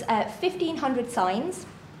includes 1,500 signs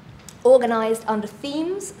organised under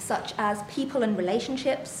themes such as people and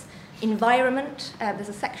relationships, environment, there's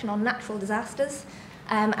a section on natural disasters,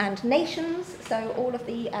 and nations, so all of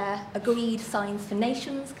the agreed signs for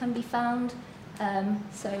nations can be found.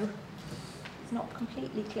 So it's not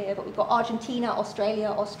completely clear, but we've got Argentina, Australia,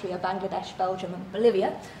 Austria, Bangladesh, Belgium, and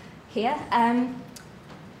Bolivia here.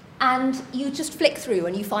 And you just flick through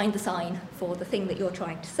and you find the sign for the thing that you're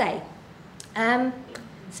trying to say.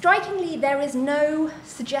 Strikingly, there is no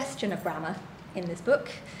suggestion of grammar in this book.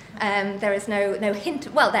 There is no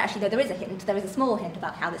hint, well, actually, there is a hint. There is a small hint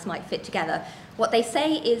about how this might fit together. What they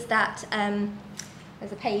say is that,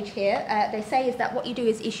 there's a page here, they say is that what you do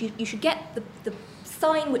is you should get the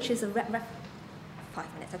sign, which is a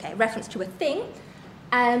 5 minutes, okay, reference to a thing.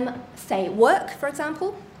 Say work, for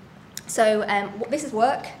example. So this is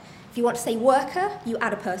work. If you want to say worker, you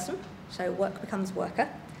add a person, so work becomes worker.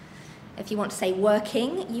 If you want to say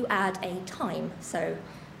working, you add a time, so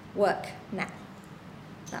work now.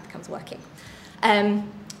 That becomes working.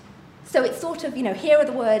 So it's sort of, here are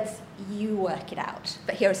the words, you work it out,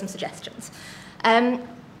 but here are some suggestions. And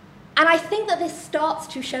I think that this starts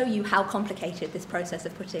to show you how complicated this process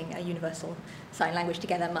of putting a universal sign language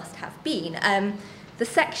together must have been. The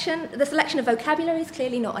selection of vocabulary is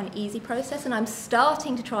clearly not an easy process, and I'm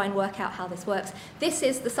starting to try and work out how this works. This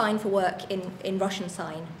is the sign for work in Russian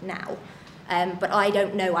sign now, but I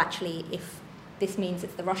don't know actually if this means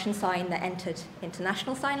it's the Russian sign that entered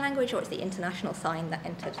International Sign Language or it's the International sign that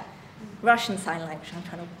entered Russian Sign Language. I'm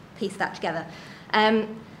trying to piece that together.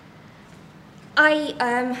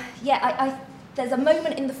 There's a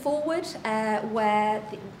moment in the foreword where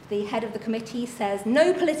the head of the committee says,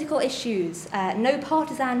 no political issues, no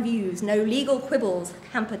partisan views, no legal quibbles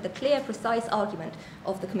hampered the clear, precise argument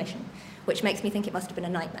of the Commission, which makes me think it must have been a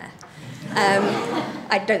nightmare.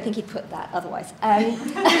 I don't think he'd put that otherwise.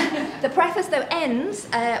 The preface, though, ends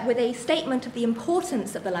with a statement of the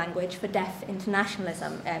importance of the language for deaf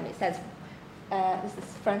internationalism. It says, this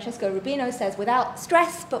is Francesco Rubino says, without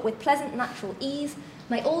stress but with pleasant natural ease,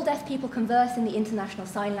 may all deaf people converse in the international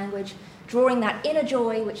sign language, drawing that inner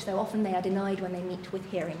joy which so often they are denied when they meet with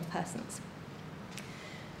hearing persons.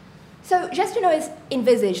 So Gestuno is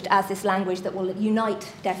envisaged as this language that will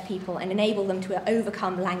unite deaf people and enable them to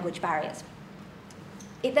overcome language barriers.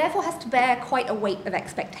 It therefore has to bear quite a weight of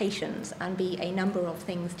expectations and be a number of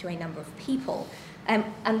things to a number of people.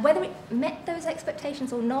 And whether it met those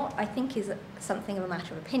expectations or not, I think is something of a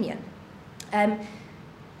matter of opinion.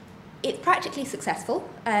 It's practically successful.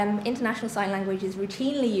 International Sign Language is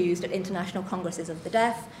routinely used at international congresses of the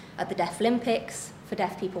deaf, at the Deaf Olympics, for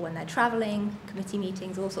deaf people when they're travelling, committee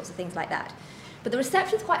meetings, all sorts of things like that. But the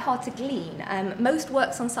reception is quite hard to glean. Most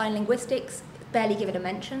works on sign linguistics barely give it a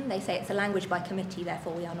mention. They say it's a language by committee,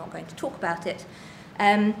 therefore we are not going to talk about it.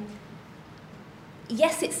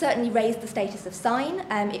 Yes, it certainly raised the status of sign.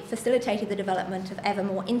 It facilitated the development of ever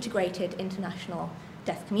more integrated international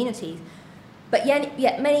deaf communities. But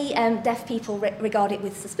yet many deaf people regard it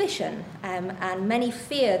with suspicion, and many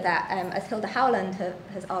fear that, as Hilda Howland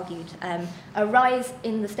has argued, a rise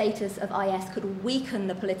in the status of IS could weaken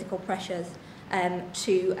the political pressures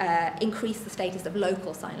to increase the status of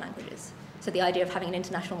local sign languages. So the idea of having an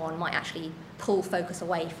international one might actually pull focus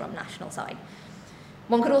away from national sign.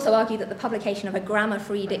 One could also argue that the publication of a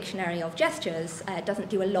grammar-free dictionary of gestures doesn't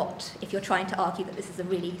do a lot if you're trying to argue that this is a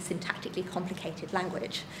really syntactically complicated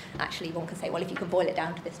language. Actually, one could say, well, if you can boil it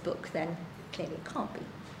down to this book, then clearly it can't be.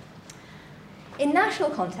 In national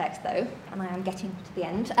context, though, and I am getting to the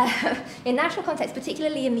end, in national context,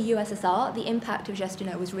 particularly in the USSR, the impact of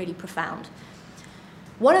Gestuno was really profound.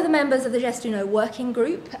 One of the members of the Gestuno working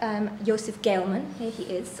group, Josef Gailman, here he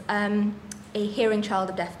is, a hearing child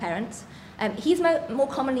of deaf parents. He's more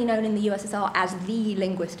commonly known in the USSR as the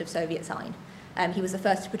linguist of Soviet sign. He was the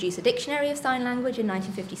first to produce a dictionary of sign language in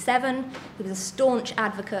 1957. He was a staunch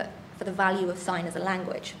advocate for the value of sign as a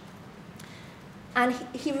language. And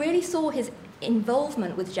he really saw his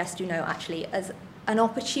involvement with Gestuno actually as an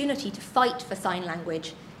opportunity to fight for sign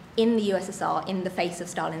language in the USSR in the face of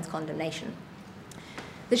Stalin's condemnation.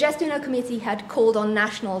 The Gestes Unis Committee had called on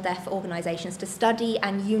national deaf organisations to study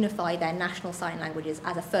and unify their national sign languages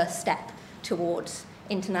as a first step towards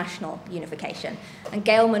international unification. And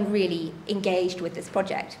Galeman really engaged with this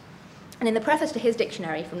project. And in the preface to his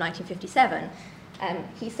dictionary from 1957,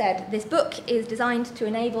 he said, "This book is designed to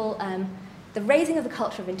enable the raising of the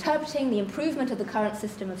culture of interpreting, the improvement of the current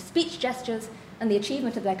system of speech gestures, and the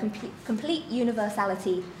achievement of their complete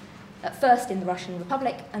universality, at first in the Russian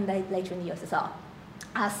Republic and later in the USSR.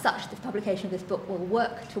 As such, the publication of this book will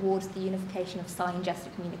work towards the unification of sign gesture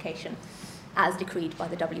communication, as decreed by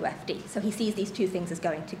the WFD." So he sees these two things as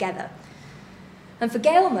going together. And for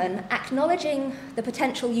Galeman, acknowledging the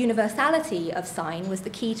potential universality of sign was the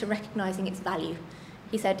key to recognising its value.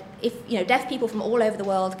 He said, if deaf people from all over the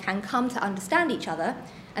world can come to understand each other,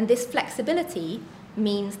 and this flexibility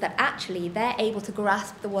means that actually they're able to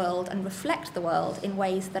grasp the world and reflect the world in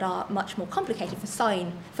ways that are much more complicated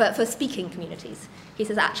for speaking communities. He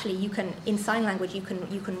says actually in sign language you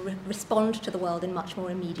can respond to the world in much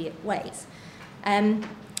more immediate ways.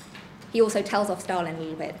 He also tells off Stalin a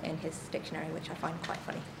little bit in his dictionary, which I find quite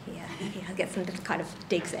funny. He gets some little kind of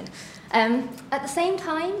digs in. At the same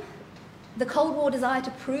time, the Cold War desire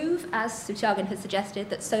to prove, as Sutyagin had suggested,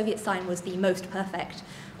 that Soviet sign was the most perfect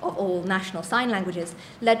of all national sign languages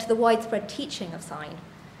led to the widespread teaching of sign,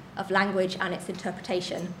 of language and its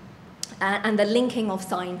interpretation, and the linking of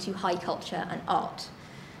sign to high culture and art.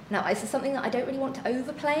 Now, this is something that I don't really want to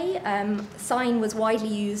overplay. Sign was widely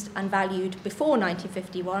used and valued before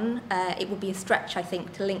 1951. It would be a stretch, I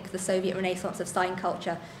think, to link the Soviet renaissance of sign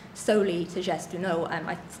culture solely to Gestes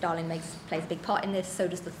Unis. Stalin plays a big part in this, so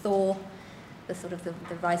does the Thaw,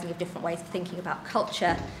 the rising of different ways of thinking about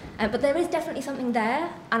culture. But there is definitely something there,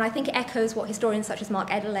 and I think it echoes what historians such as Mark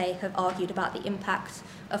Ederle have argued about the impact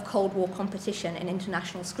of Cold War competition and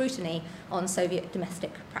international scrutiny on Soviet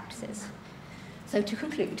domestic practices. So to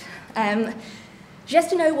conclude,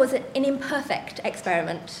 Gestes Unis was an imperfect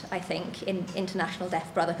experiment, I think, in international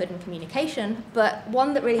deaf brotherhood and communication, but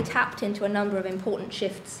one that really tapped into a number of important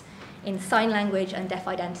shifts in sign language and deaf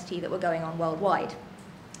identity that were going on worldwide.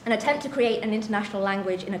 An attempt to create an international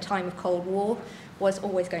language in a time of Cold War was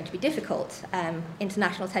always going to be difficult.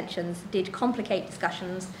 International tensions did complicate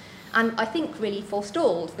discussions, and I think really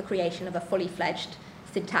forestalled the creation of a fully fledged,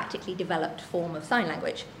 syntactically developed form of sign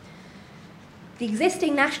language. The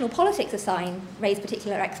existing national politics of sign raised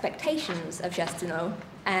particular expectations of Gestes Unis,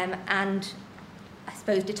 and I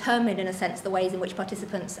suppose determined in a sense the ways in which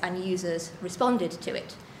participants and users responded to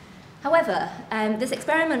it. However, this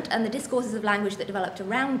experiment and the discourses of language that developed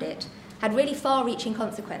around it had really far-reaching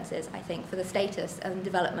consequences, I think, for the status and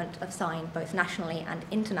development of sign, both nationally and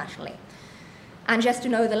internationally. And Gestes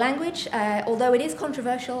Unis, the language, although it is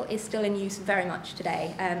controversial, is still in use very much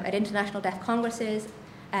today at international deaf congresses,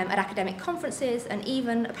 at academic conferences, and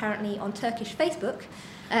even apparently on Turkish Facebook.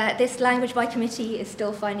 This language by committee is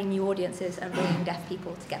still finding new audiences and bringing deaf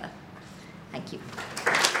people together. Thank you.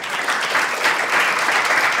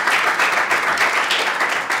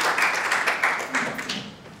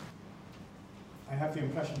 I have the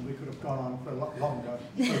impression we could have gone on for a lot longer,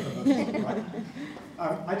 both of us,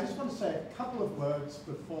 right? I just want to say a couple of words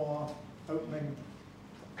before opening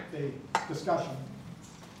the discussion,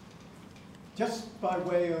 just by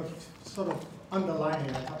way of sort of underlining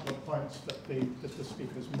a couple of points that the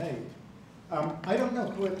speakers made. I don't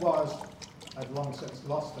know who it was, I've long since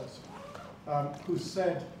lost this, who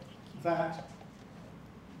said that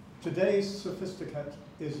today's sophisticate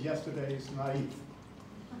is yesterday's naive.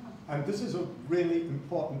 And this is a really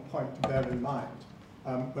important point to bear in mind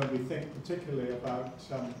when we think particularly about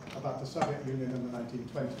the Soviet Union in the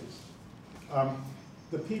 1920s.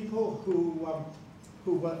 The people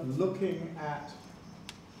who were looking at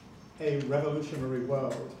a revolutionary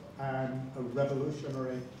world and a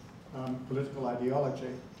revolutionary political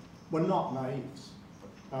ideology were not naives.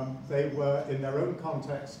 They were, in their own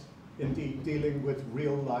context, indeed dealing with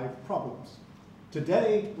real life problems.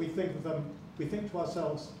 Today, we think to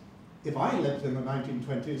ourselves, if I lived in the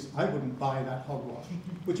 1920s, I wouldn't buy that hogwash,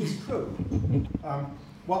 which is true.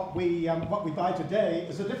 What we buy today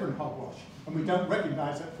is a different hogwash, and we don't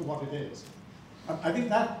recognize it for what it is. I think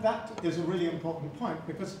that is a really important point,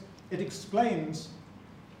 because it explains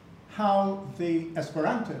how the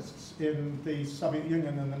Esperantists in the Soviet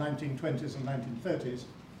Union in the 1920s and 1930s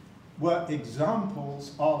were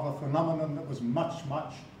examples of a phenomenon that was much,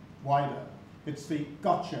 much wider. It's the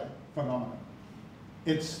gotcha phenomenon.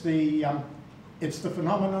 It's the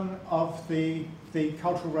phenomenon of the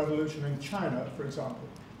Cultural Revolution in China, for example,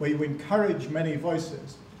 where you encourage many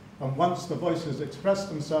voices, and once the voices express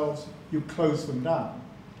themselves, you close them down.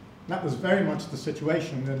 That was very much the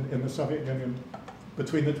situation in the Soviet Union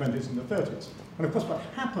between the 20s and the 30s. And of course, what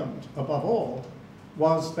happened, above all,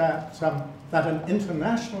 was that, that an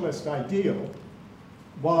internationalist ideal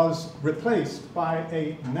was replaced by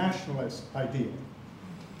a nationalist ideal.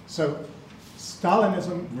 So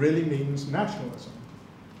Stalinism really means nationalism.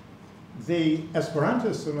 The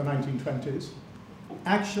Esperantists in the 1920s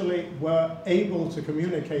actually were able to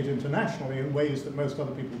communicate internationally in ways that most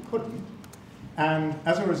other people couldn't. And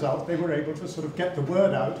as a result, they were able to sort of get the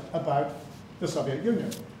word out about the Soviet Union.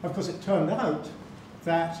 Of course, it turned out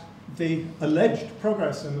that the alleged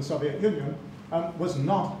progress in the Soviet Union was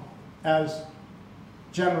not as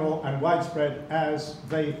general and widespread as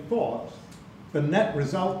they thought. The net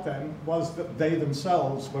result then was that they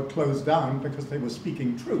themselves were closed down because they were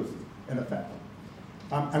speaking truth, in effect.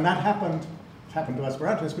 And that happened to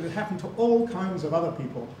Esperantists, but it happened to all kinds of other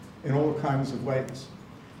people in all kinds of ways.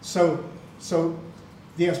 So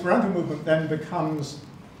the Esperanto movement then becomes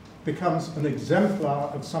an exemplar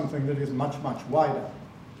of something that is much, much wider.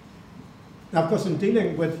 Now, of course, in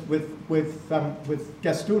dealing with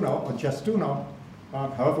Gestuno, or Gestuno,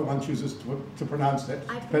 however one chooses to pronounce it,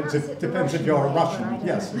 depends if you're a Russian.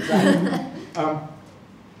 Yes, exactly.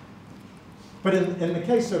 But in the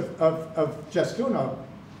case of Gestuno,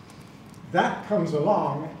 that comes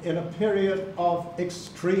along in a period of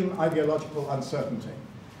extreme ideological uncertainty.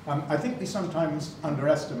 I think we sometimes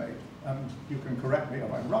underestimate, and you can correct me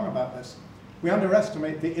if I'm wrong about this, we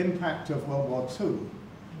underestimate the impact of World War II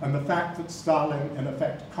and the fact that Stalin, in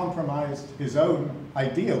effect, compromised his own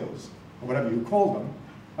ideals, or whatever you call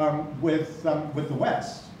them, with the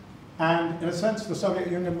West. And in a sense, the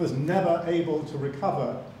Soviet Union was never able to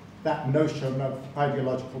recover that notion of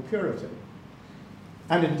ideological purity.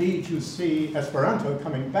 And indeed, you see Esperanto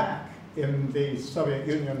coming back in the Soviet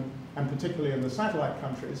Union, and particularly in the satellite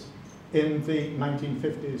countries, in the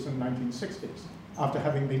 1950s and 1960s, after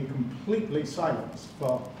having been completely silenced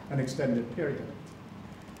for an extended period.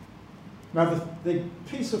 Now, the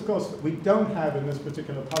piece, of course, that we don't have in this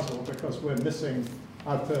particular puzzle, because we're missing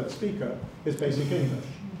our third speaker, is Basic English.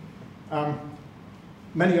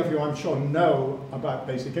 Many of you, I'm sure, know about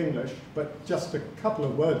Basic English, but just a couple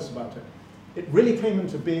of words about it. It really came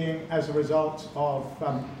into being as a result of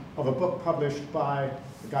a book published by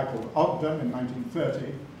a guy called Ogden in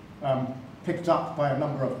 1930, picked up by a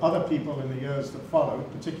number of other people in the years that followed,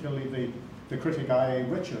 particularly the critic I.A.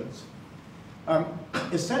 Richards.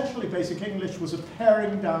 Essentially, Basic English was a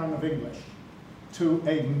paring down of English to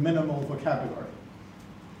a minimal vocabulary.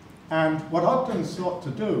 And what Ogden sought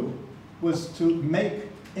to do was to make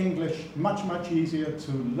English much, much easier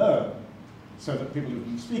to learn, so that people who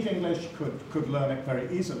didn't speak English could learn it very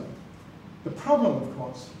easily. The problem, of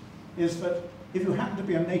course, is that if you happen to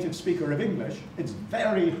be a native speaker of English, it's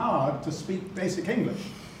very hard to speak Basic English,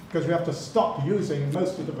 because you have to stop using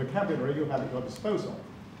most of the vocabulary you have at your disposal.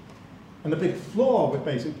 And the big flaw with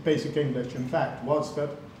basic English, in fact, was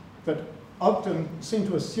that Ogden seemed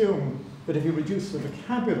to assume that if you reduce the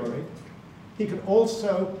vocabulary, he could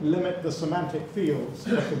also limit the semantic fields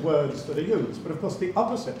of the words that are used. But of course, the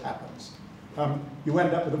opposite happens. You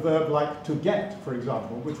end up with a verb like to get, for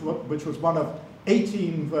example, which was one of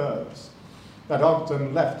 18 verbs that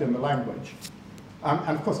Ogden left in the language.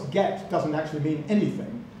 And of course, get doesn't actually mean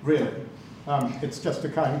anything, really. It's just a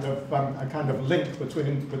kind of link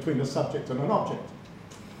between a subject and an object,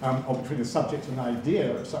 or between a subject and an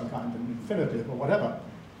idea of some kind, an infinitive or whatever.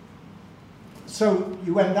 So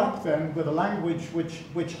you end up then with a language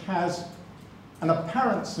which has an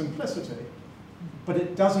apparent simplicity, but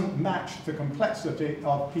it doesn't match the complexity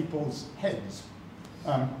of people's heads.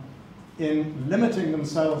 In limiting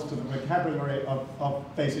themselves to the vocabulary of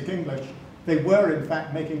Basic English, they were in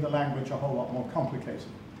fact making the language a whole lot more complicated.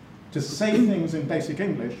 To say things in Basic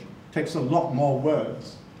English takes a lot more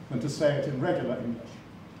words than to say it in regular English.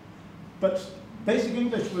 But Basic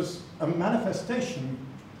English was a manifestation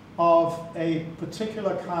of a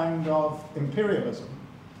particular kind of imperialism,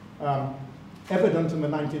 evident in the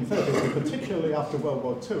 1930s, and particularly after World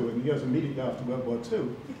War II, in the years immediately after World War II,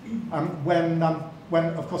 when,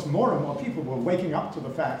 of course, more and more people were waking up to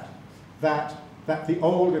the fact that the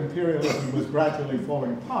old imperialism was gradually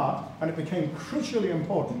falling apart, and it became crucially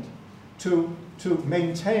important to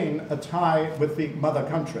maintain a tie with the mother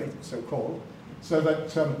country, so-called, so that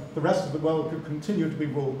the rest of the world could continue to be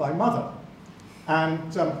ruled by mother.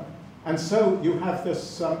 And so you have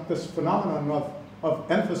this phenomenon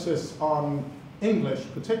of emphasis on English,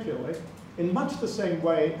 particularly, in much the same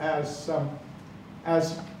way as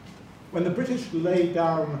when the British laid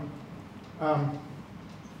down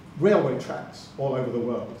railway tracks all over the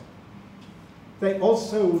world. they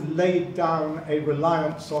also laid down a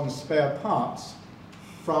reliance on spare parts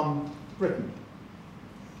from Britain.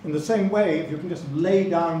 In the same way, if you can just lay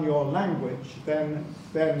down your language, then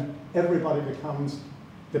everybody becomes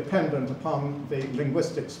dependent upon the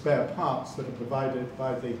linguistic spare parts that are provided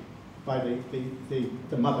by the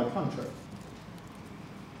mother country.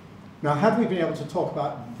 Now, had we been able to talk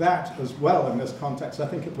about that as well in this context, I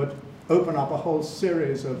think it would open up a whole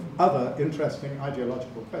series of other interesting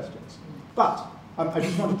ideological questions. But I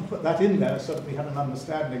just wanted to put that in there so that we had an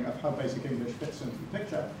understanding of how Basic English fits into the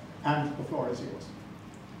picture, and the floor is yours.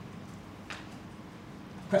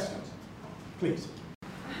 Questions, please.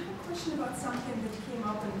 I have a question about something that came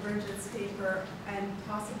up in Bridget's paper and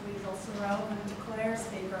possibly is also relevant to Claire's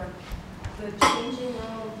paper, the changing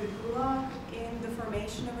role of the Gulag in the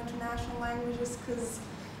formation of international languages, because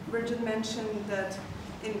Bridget mentioned that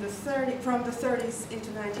from the 30s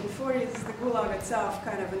into 1940s, the Gulag itself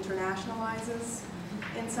kind of internationalizes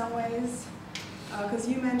in some ways. Because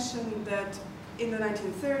you mentioned that in the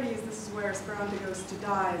 1930s, this is where Esperanto goes to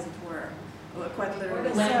die, as it were. Well, quite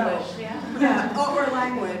literally. Or language, yeah, or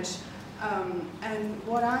language. And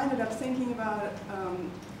what I ended up thinking about,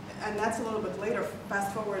 and that's a little bit later,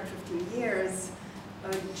 fast forward 15 years,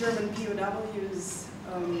 German POWs,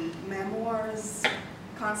 memoirs,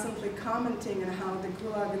 constantly commenting on how the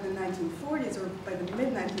Gulag in the 1940s, or by the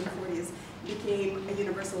mid-1940s, became a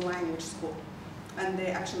universal language school. And they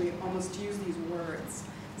actually almost use these words.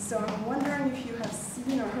 So I'm wondering if you have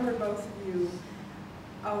seen or heard, both of you,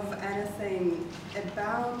 of anything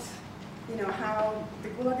about, how the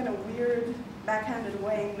Gulag in a weird, backhanded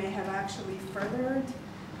way may have actually furthered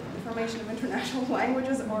the formation of international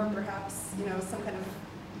languages, or perhaps, some kind of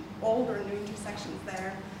old or new intersections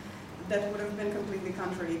there that would have been completely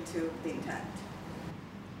contrary to the intent.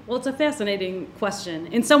 Well, it's a fascinating question.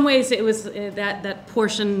 In some ways, it was that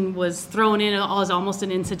portion was thrown in as almost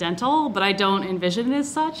an incidental, but I don't envision it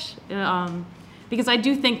as such, because I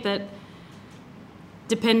do think that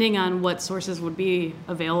depending on what sources would be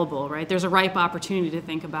available, right? There's a ripe opportunity to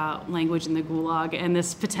think about language in the Gulag and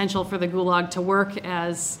this potential for the Gulag to work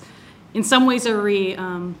as, in some ways,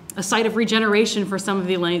 a site of regeneration for some of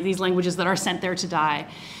these languages that are sent there to die.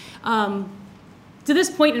 To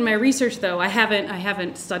this point in my research, though, I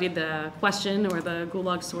haven't studied the question or the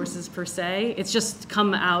Gulag sources per se. It's just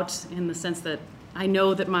come out in the sense that I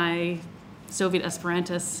know that my Soviet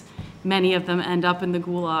Esperantists, many of them end up in the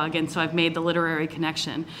Gulag, and so I've made the literary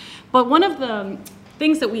connection. But one of the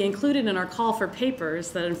things that we included in our call for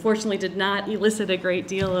papers that unfortunately did not elicit a great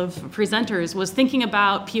deal of presenters was thinking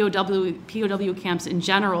about POW camps in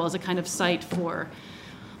general as a kind of site for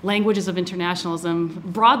languages of internationalism,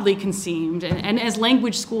 broadly conceived, and as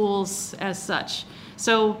language schools as such.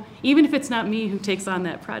 So even if it's not me who takes on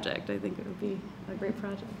that project, I think it would be a great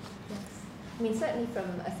project. Yes. I mean, certainly from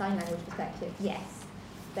a sign language perspective, yes.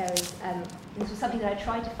 There is, this was something that I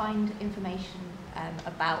tried to find information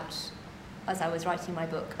about as I was writing my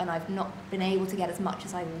book, and I've not been able to get as much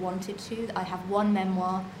as I wanted to. I have one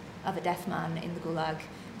memoir of a deaf man in the Gulag,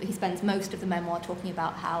 but he spends most of the memoir talking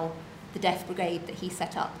about how the deaf brigade that he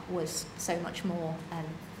set up was so much more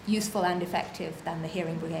useful and effective than the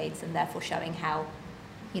hearing brigades, and therefore showing how,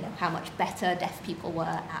 how much better deaf people were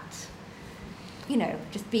at,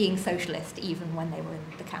 just being socialist even when they were in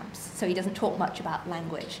the camps. So he doesn't talk much about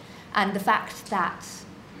language. And the fact that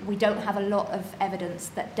we don't have a lot of evidence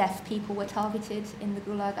that deaf people were targeted in the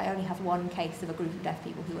Gulag. I only have one case of a group of deaf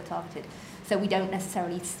people who were targeted. So we don't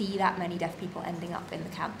necessarily see that many deaf people ending up in the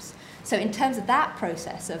camps. So in terms of that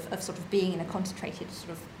process of sort of being in a concentrated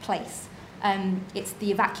sort of place, it's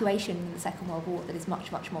the evacuation in the Second World War that is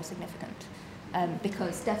much, much more significant.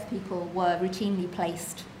 Because deaf people were routinely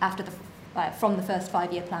placed from the first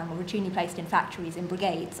 5-year plan, were routinely placed in factories, in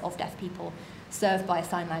brigades of deaf people, served by a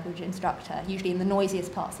sign language instructor, usually in the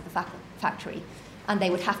noisiest parts of the factory, and they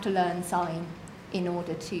would have to learn sign in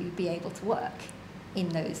order to be able to work in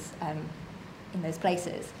those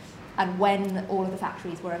places. And when all of the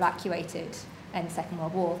factories were evacuated in the Second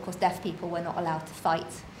World War, of course, deaf people were not allowed to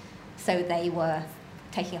fight, so they were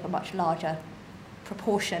taking up a much larger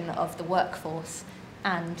proportion of the workforce,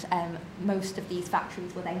 and most of these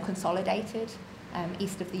factories were then consolidated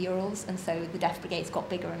east of the Urals, and so the deaf brigades got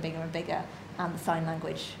bigger and bigger and bigger, and the sign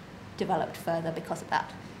language developed further because of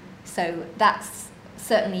that. So that's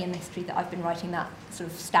certainly in the history that I've been writing that sort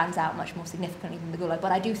of stands out much more significantly than the Gulag,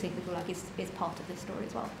 but I do think the Gulag is part of this story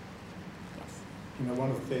as well. Yes.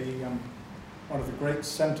 One of the great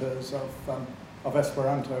centres of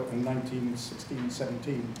Esperanto in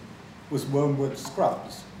 1916-17 was Wormwood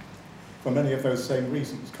Scrubs, for many of those same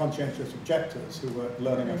reasons, conscientious objectors who were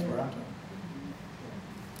learning Esperanto.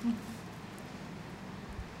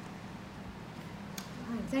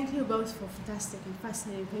 Thank you both for fantastic and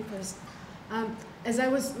fascinating papers. As I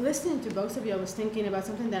was listening to both of you, I was thinking about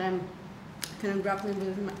something that I'm kind of grappling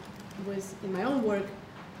with in my own work,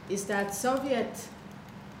 is that Soviet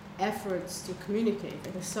efforts to communicate,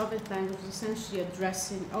 like the Soviet language was essentially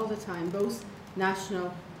addressing all the time both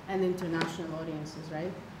national and international audiences,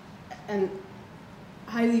 right? And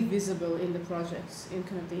highly visible in the projects, in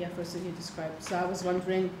kind of the efforts that you described. So I was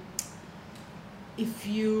wondering if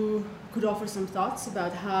you could offer some thoughts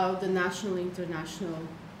about how the national-international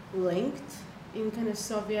linked in kind of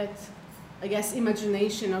Soviet, I guess,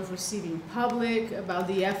 imagination of receiving public, about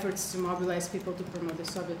the efforts to mobilize people to promote the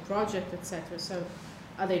Soviet project, etc. So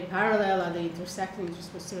are they parallel, are they intersecting?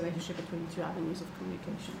 Just what's the relationship between two avenues of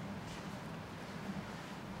communication?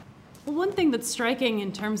 Well, one thing that's striking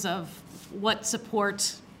in terms of what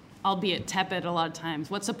support, albeit tepid a lot of times,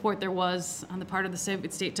 what support there was on the part of the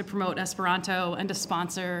Soviet state to promote Esperanto and to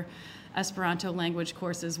sponsor Esperanto language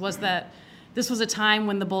courses was that this was a time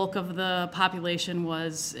when the bulk of the population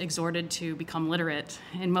was exhorted to become literate,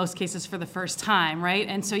 in most cases for the first time, right?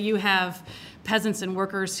 And so you have peasants and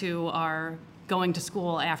workers who are going to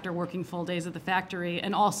school after working full days at the factory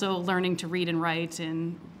and also learning to read and write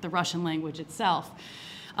in the Russian language itself.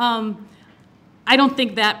 I don't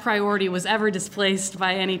think that priority was ever displaced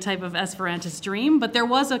by any type of Esperantist dream, but there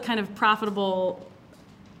was a kind of profitable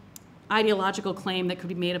ideological claim that could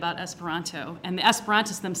be made about Esperanto, and the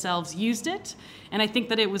Esperantists themselves used it, and I think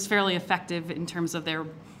that it was fairly effective in terms of their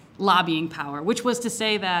lobbying power, which was to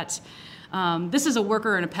say that this is a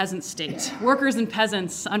worker and a peasant state. Workers and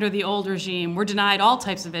peasants under the old regime were denied all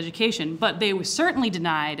types of education, but they were certainly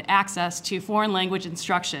denied access to foreign language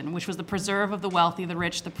instruction, which was the preserve of the wealthy, the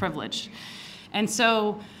rich, the privileged. And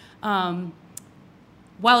so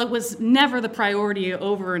while it was never the priority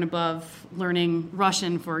over and above learning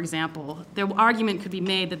Russian, for example, the argument could be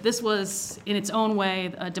made that this was, in its own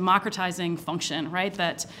way, a democratizing function, right?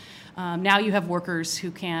 That now you have workers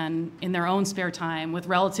who can, in their own spare time, with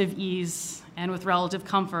relative ease and with relative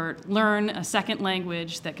comfort, learn a second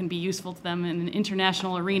language that can be useful to them in an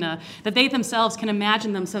international arena, that they themselves can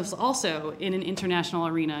imagine themselves also in an international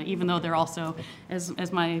arena, even though they're also,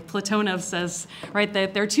 as my Platonov says, right,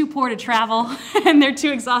 that they're too poor to travel and they're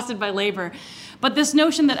too exhausted by labor. But this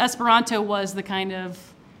notion that Esperanto was the kind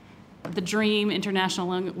of the dream international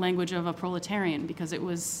language of a proletarian, because it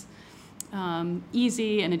was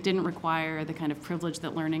easy and it didn't require the kind of privilege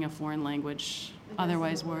that learning a foreign language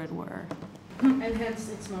otherwise would. And hence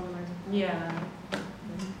it's mobilizing. Yeah.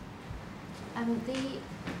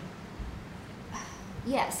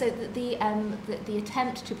 So the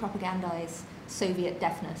attempt to propagandize Soviet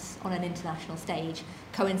deafness on an international stage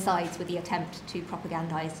coincides with the attempt to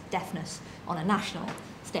propagandize deafness on a national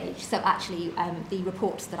stage. So actually, the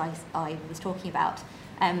reports that I was talking about,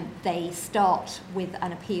 they start with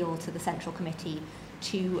an appeal to the Central Committee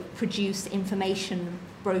to produce information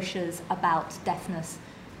brochures about deafness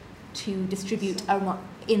to distribute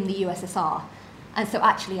in the USSR. And so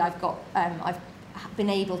actually I've been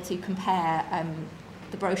able to compare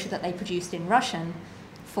the brochure that they produced in Russian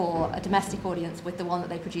for a domestic audience with the one that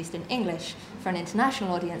they produced in English for an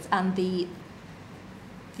international audience, and the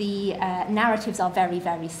narratives are very,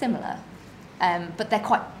 very similar, but they're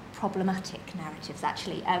quite problematic narratives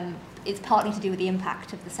actually. It's partly to do with the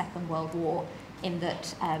impact of the Second World War, in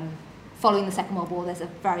that following the Second World War there's a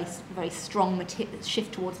very, very strong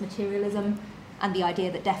shift towards materialism and the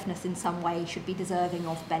idea that deafness in some way should be deserving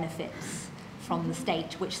of benefits from the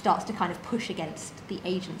state, which starts to kind of push against the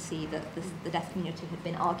agency that the deaf community had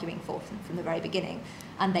been arguing for from the very beginning.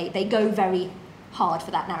 And they go very hard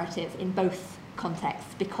for that narrative in both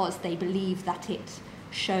contexts, because they believe that it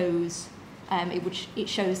shows it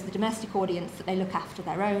shows the domestic audience that they look after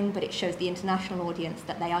their own, but it shows the international audience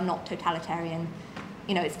that they are not totalitarian.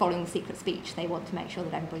 You know, it's following the secret speech. They want to make sure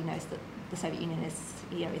that everybody knows that the Soviet Union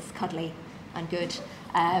is cuddly and good.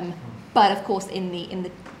 But of course, in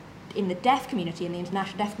the deaf community, in the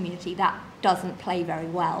international deaf community, that doesn't play very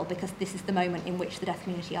well, because this is the moment in which the deaf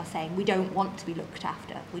community are saying, we don't want to be looked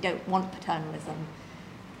after, we don't want paternalism,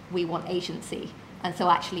 we want agency. And so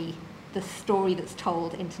actually the story that's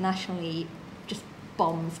told internationally just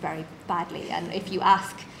bombs very badly. And if you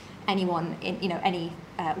ask anyone, any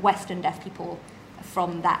Western deaf people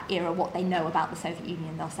from that era what they know about the Soviet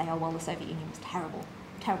Union, they'll say, oh, well, the Soviet Union was terrible,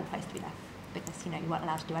 terrible place to be deaf, because, you weren't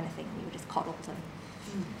allowed to do anything, you were just coddled,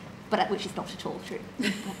 but which is not at all true.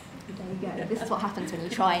 There you go. This is what happens when you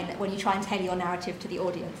try and tailor your narrative to the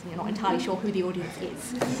audience and you're not entirely sure who the audience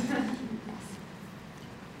is. Yes.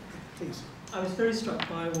 Please. I was very struck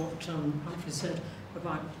by what Humphrey said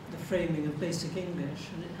about the framing of basic English,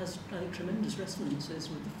 and it has, I think, tremendous resonances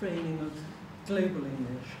with the framing of global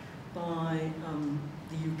English by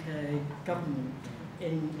the UK government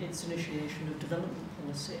in its initiation of development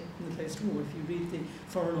policy in the post-war. If you read the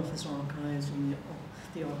Foreign Office archives and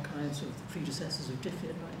the archives of the predecessors of DFID,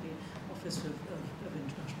 like the Office of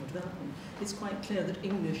International Development, it's quite clear that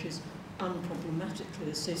English is unproblematically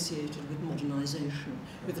associated with modernisation,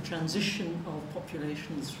 with the transition of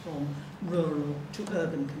populations from rural to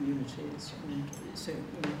urban communities. And so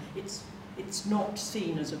it's not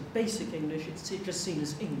seen as a basic English, it's just seen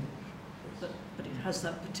as English. But it has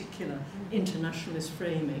that particular internationalist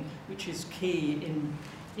framing, which is key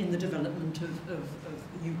in the development of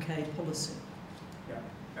UK policy. Yeah,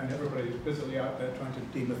 and everybody's busily out there trying to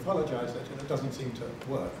demythologize it, and it doesn't seem to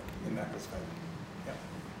work in that respect. Yeah.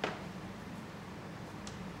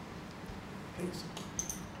 Please.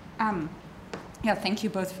 Yeah, thank you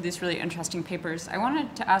both for these really interesting papers. I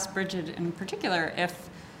wanted to ask Bridget in particular if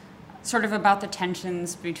sort of about the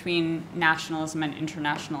tensions between nationalism and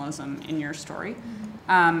internationalism in your story,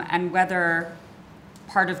 and whether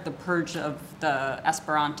part of the purge of the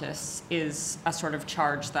Esperantists is a sort of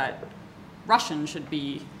charge that Russian should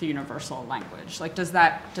be the universal language. Like, does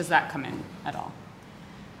that come in at all?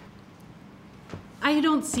 I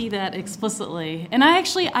don't see that explicitly. And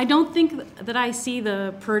I don't think that I see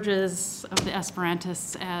the purges of the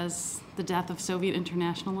Esperantists as the death of Soviet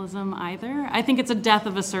internationalism either. I think it's a death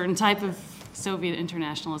of a certain type of Soviet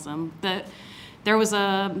internationalism. That there was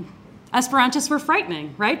Esperantists were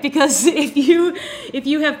frightening, right? Because if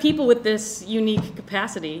you have people with this unique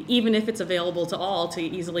capacity, even if it's available to all to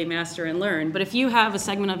easily master and learn, but if you have a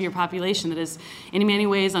segment of your population that is in many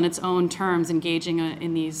ways on its own terms engaging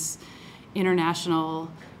in these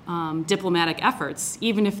international diplomatic efforts,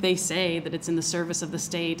 even if they say that it's in the service of the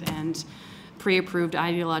state and pre-approved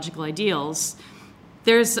ideological ideals,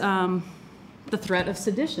 there's the threat of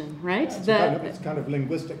sedition, right? Yeah, it's kind of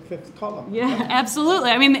linguistic fifth column. Yeah,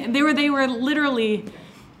 absolutely. I mean, they were literally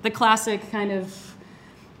the classic kind of.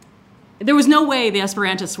 There was no way the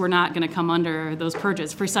Esperantists were not going to come under those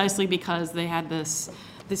purges, precisely because they had this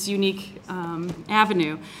unique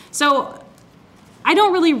avenue. So I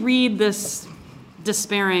don't really read this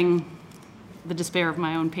the despair of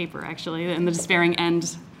my own paper, actually, and the despairing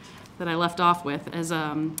end that I left off with as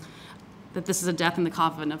that this is a death in the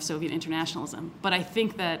coffin of Soviet internationalism. But I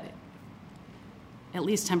think that, at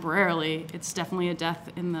least temporarily, it's definitely a death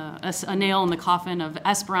in a nail in the coffin of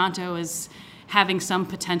Esperanto as having some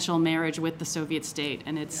potential marriage with the Soviet state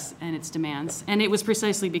and its demands. And it was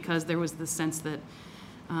precisely because there was this sense that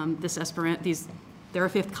they're a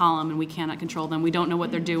fifth column and we cannot control them. We don't know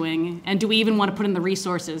what they're doing. And do we even want to put in the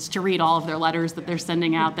resources to read all of their letters that they're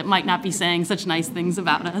sending out that might not be saying such nice things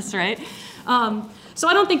about us, right? So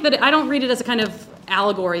I don't read it as a kind of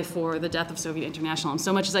allegory for the death of Soviet internationalism,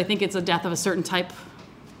 so much as I think it's a death of a certain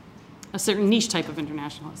niche type of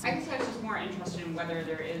internationalism. I guess I was just more interested in whether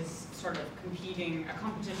there is sort of a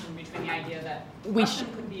competition between the idea that Russian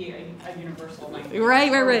could be a universal language. Right.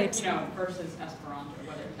 Versus Esperanto,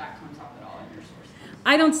 whether that comes up at all in your sources.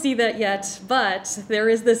 I don't see that yet, but there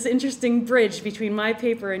is this interesting bridge between my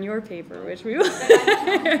paper and your paper, which we will.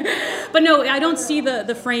 But no, I don't see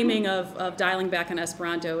the framing of dialing back on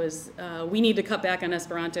Esperanto as we need to cut back on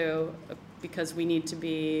Esperanto because we need to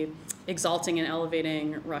be exalting and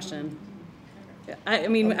elevating Russian. I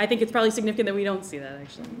mean, I think it's probably significant that we don't see that,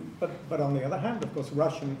 actually. But on the other hand, of course,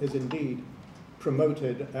 Russian is indeed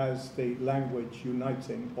promoted as the language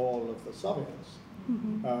uniting all of the Soviets.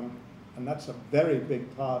 Mm-hmm. And that's a very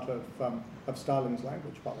big part of Stalin's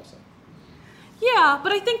language policy. Yeah,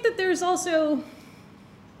 but I think that there's also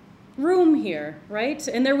room here, right?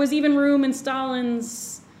 And there was even room in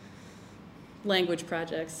Stalin's language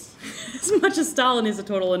projects, as much as Stalin is a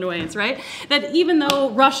total annoyance, right? That even though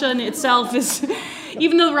Russian itself is,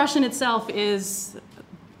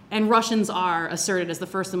 and Russians are asserted as the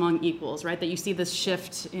first among equals, right? That you see this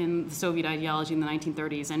shift in the Soviet ideology in the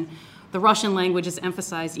 1930s, and the Russian language is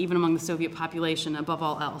emphasized even among the Soviet population above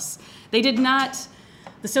all else.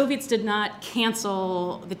 The Soviets did not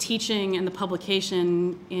cancel the teaching and the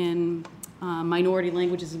publication in minority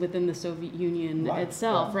languages within the Soviet Union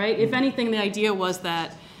itself, right? If anything, the idea was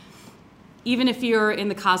that even if you're in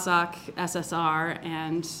the Kazakh SSR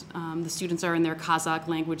and the students are in their Kazakh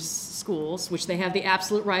language schools, which they have the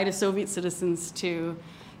absolute right as Soviet citizens to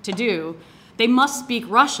do, they must speak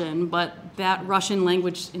Russian, but that Russian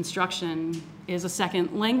language instruction is a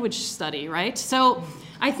second language study, right? So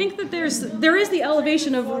I think that there is the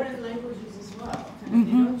elevation of foreign languages as well.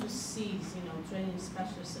 Mm-hmm. You don't just see, training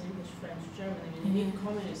specialists in English, French, German. I mean, even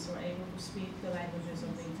communists were able to speak the languages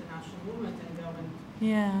of the international movement and go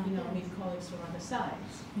and meet colleagues from other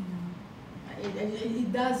sides.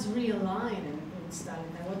 it does realign in Stalin.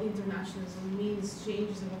 And what internationalism means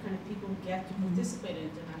changes, and what kind of people get to participate in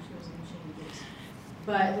internationalism changes.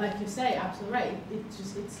 But like you say, absolutely right.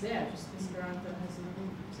 It's there. Just Esperanto has nothing.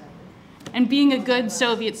 And being a good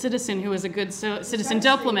Soviet citizen who is a good citizen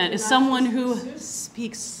diplomat is someone who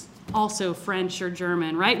speaks also French or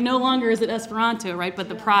German, right? No longer is it Esperanto, right? But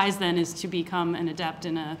the prize then is to become an adept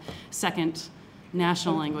in a second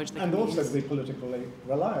national language. And also to be politically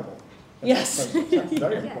reliable. Yes. That's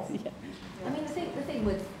very important. Yes. I mean, the thing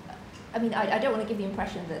with, I mean, I don't want to give the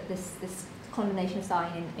impression that this condemnation of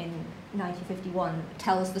Sign in 1951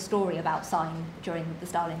 tells the story about Sign during the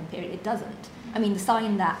Stalin period. It doesn't. I mean, the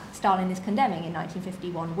Sign that Stalin is condemning in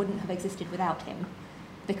 1951 wouldn't have existed without him,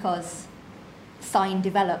 because Sign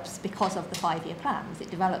develops because of the 5-year plans.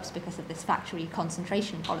 It develops because of this factory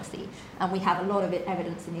concentration policy. And we have a lot of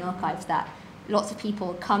evidence in the archives that lots of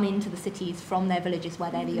people come into the cities from their villages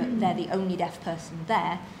where they're the only deaf person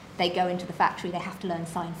there. They go into the factory, they have to learn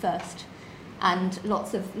Sign first. And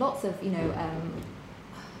lots of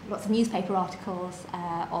newspaper articles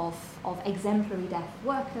of exemplary deaf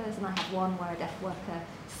workers, and I have one where a deaf worker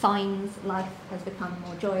signs life has become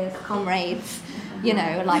more joyous, comrades,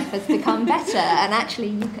 life has become better, and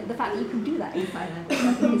actually the fact that you can do that in sign language,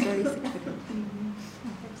 I think is really significant.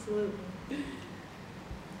 Absolutely.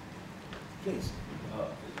 Please.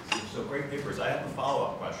 So great papers. I have a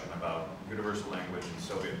follow-up question about universal language and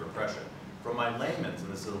Soviet repression. From my layman's,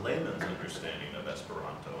 and this is a layman's understanding of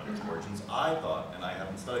Esperanto and its origins, I thought, and I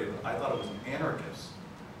haven't studied it, I thought it was an anarchist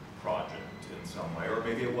project in some way, or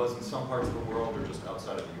maybe it was in some parts of the world or just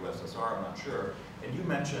outside of the USSR, I'm not sure. And you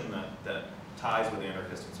mentioned that ties with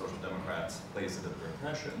anarchists and social democrats plays into the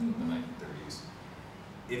repression in the 1930s.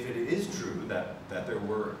 If it is true that there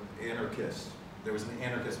was an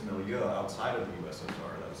anarchist milieu outside of the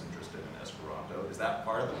USSR that was interested in Esperanto, is that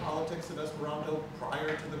part of the politics of Esperanto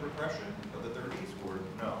prior to the repression of the 30s, or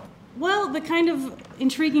no? Well, the kind of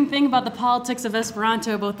intriguing thing about the politics of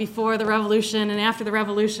Esperanto, both before the revolution and after the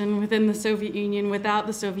revolution, within the Soviet Union, without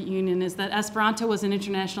the Soviet Union, is that Esperanto was an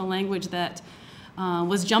international language that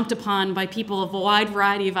was jumped upon by people of a wide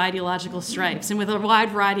variety of ideological stripes and with a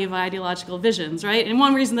wide variety of ideological visions, right? And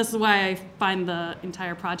one reason this is why I find the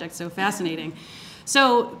entire project so fascinating.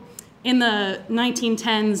 So in the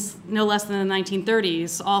 1910s, no less than the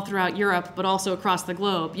 1930s, all throughout Europe, but also across the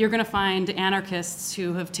globe, you're going to find anarchists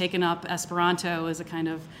who have taken up Esperanto as a kind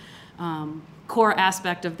of core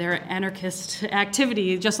aspect of their anarchist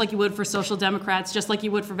activity, just like you would for social democrats, just like you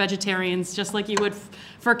would for vegetarians, just like you would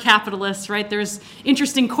for capitalists, right? There's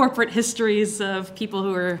interesting corporate histories of people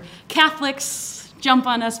who are Catholics jump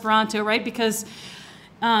on Esperanto, right? Because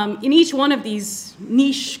in each one of these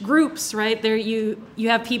niche groups, right, there you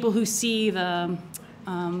have people who see the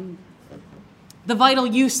vital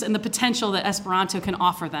use and the potential that Esperanto can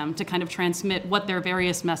offer them to kind of transmit what their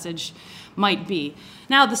various message might be.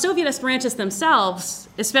 Now, the Soviet Esperantists themselves,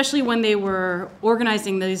 especially when they were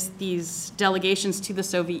organizing these delegations to the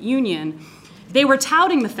Soviet Union, they were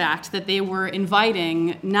touting the fact that they were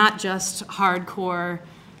inviting not just hardcore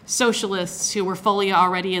socialists who were fully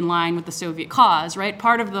already in line with the Soviet cause, right?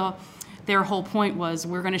 Part of their whole point was,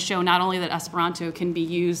 we're going to show not only that Esperanto can be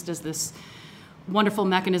used as this wonderful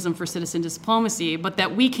mechanism for citizen diplomacy, but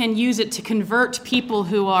that we can use it to convert people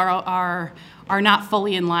who are not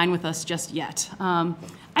fully in line with us just yet.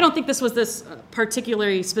 I don't think this was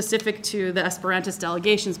particularly specific to the Esperantist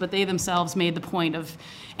delegations, but they themselves made the point of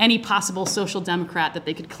any possible social democrat that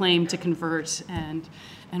they could claim to convert and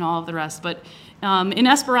all of the rest. But in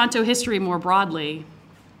Esperanto history more broadly,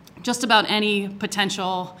 just about any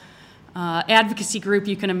potential advocacy group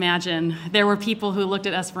you can imagine, there were people who looked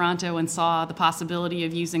at Esperanto and saw the possibility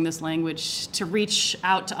of using this language to reach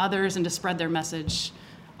out to others and to spread their message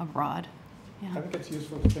abroad. Yeah. I think it's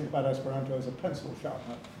useful to think about Esperanto as a pencil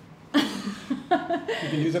sharpener. You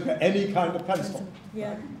can use it for any kind of pencil.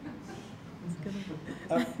 Yeah.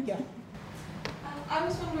 Yeah. I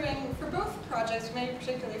was wondering, for both projects, maybe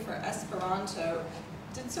particularly for Esperanto,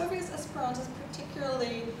 did Soviet Esperantists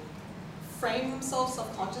particularly frame themselves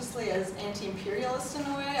self-consciously as anti-imperialist in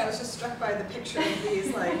a way? I was just struck by the picture of these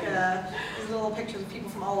these little pictures of people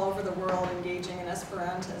from all over the world engaging in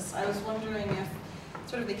Esperantists. I was wondering if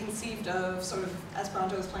sort of they conceived of sort of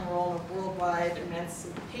Esperanto as playing a role in a worldwide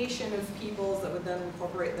emancipation of peoples that would then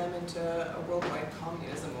incorporate them into a worldwide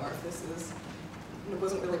communism, or if it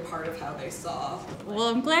wasn't really part of how they saw. Well,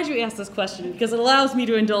 I'm glad you asked this question because it allows me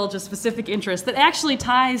to indulge a specific interest that actually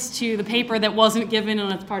ties to the paper that wasn't given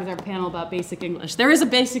on as part of our panel about basic English. There is a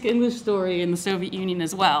basic English story in the Soviet Union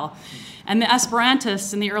as well. And the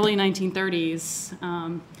Esperantists in the early 1930s,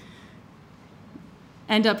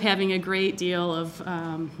 end up having a great deal of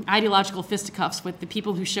ideological fisticuffs with the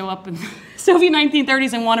people who show up in the Soviet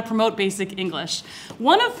 1930s and want to promote basic English.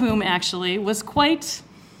 One of whom actually was quite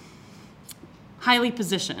highly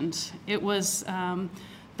positioned. It was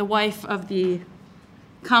the wife of the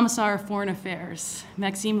Commissar of Foreign Affairs,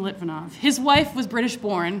 Maxim Litvinov. His wife was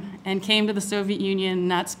British-born and came to the Soviet Union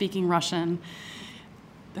not speaking Russian.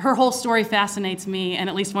 Her whole story fascinates me, and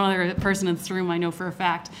at least one other person in this room I know for a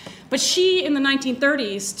fact. But she, in the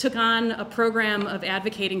 1930s, took on a program of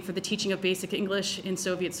advocating for the teaching of basic English in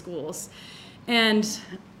Soviet schools and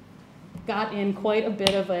got in quite a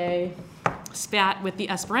bit of a spat with the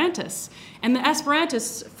Esperantists. And the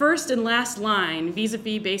Esperantists' first and last line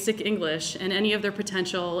vis-a-vis basic English and any of their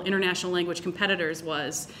potential international language competitors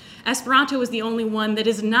was, Esperanto is the only one that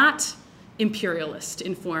is not imperialist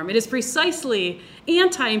in form. It is precisely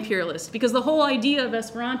anti-imperialist, because the whole idea of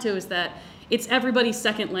Esperanto is that it's everybody's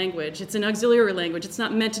second language. It's an auxiliary language. It's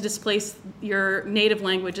not meant to displace your native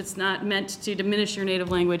language. It's not meant to diminish your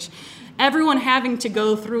native language. Everyone having to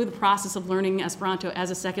go through the process of learning Esperanto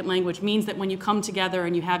as a second language means that when you come together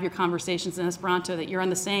and you have your conversations in Esperanto, that you're on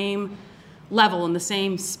the same level, in the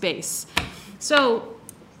same space. So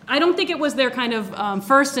I don't think it was their kind of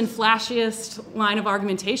first and flashiest line of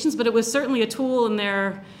argumentations, but it was certainly a tool in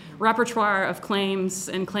their repertoire of claims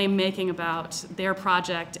and claim making about their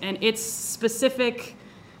project and its specific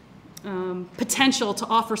potential to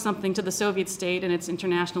offer something to the Soviet state and its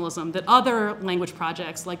internationalism that other language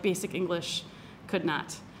projects like Basic English could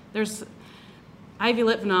not. There's Ivy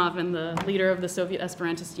Litvinov, and the leader of the Soviet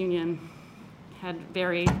Esperantist Union, had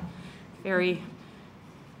very, very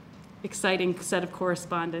exciting set of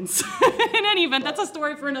correspondence. In any event, that's a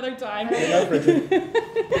story for another time. No,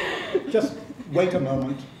 Bridget. Just wait a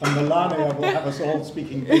moment, and Melania will have us all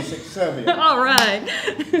speaking basic Serbian. All right.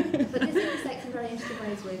 But this intersects in very interesting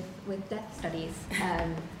ways with deaf studies,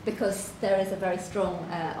 because there is a very strong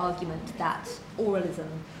argument that oralism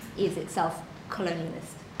is itself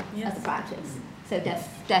colonialist as a practice. So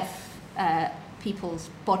deaf people's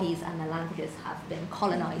bodies and their languages have been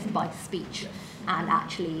colonized by speech, and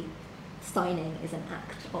actually signing is an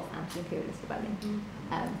act of anti-imperialist rebellion.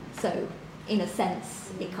 So in a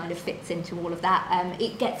sense, it kind of fits into all of that.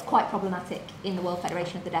 It gets quite problematic in the World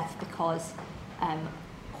Federation of the Deaf because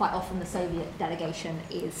quite often the Soviet delegation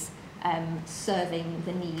is serving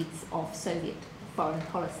the needs of Soviet foreign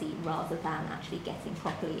policy rather than actually getting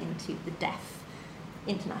properly into the deaf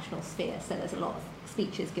international sphere. So there's a lot of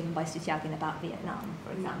speeches given by Sutyagin about Vietnam,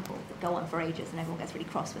 for example, that go on for ages and everyone gets really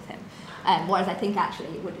cross with him. Whereas I think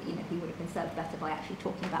actually he would have been served better by actually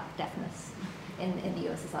talking about deafness in the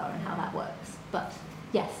USSR and how that works. But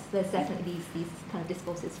yes, there's definitely these kind of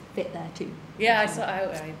discourses fit there too. Yeah,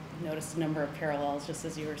 I noticed a number of parallels just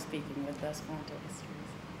as you were speaking with Esperanto histories.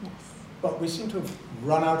 Yes. Well, we seem to have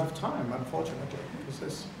run out of time, unfortunately, because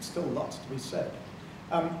there's still lots to be said.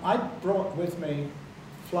 I brought with me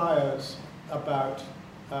flyers about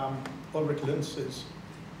Ulrich Linz's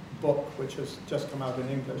book, which has just come out in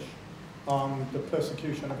English, on the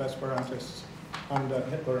persecution of Esperantists under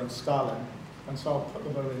Hitler and Stalin. And so I'll put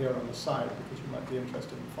them over here on the side because you might be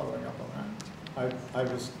interested in following up on that. I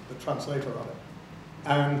was the translator of it.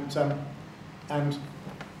 And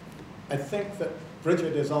I think that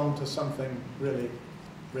Bridget is on to something really,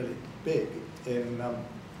 really big in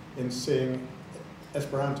seeing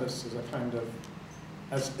Esperantists as a kind of,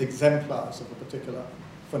 as exemplars of a particular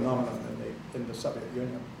phenomenon in the Soviet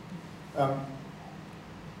Union. I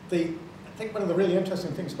think one of the really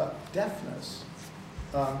interesting things about deafness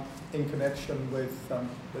in connection with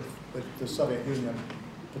the Soviet Union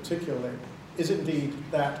particularly is indeed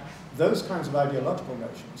that those kinds of ideological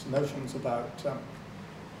notions about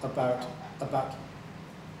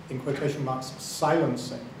in quotation marks,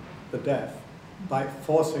 silencing the deaf by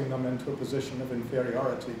forcing them into a position of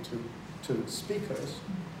inferiority to speakers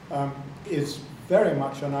is very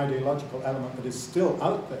much an ideological element that is still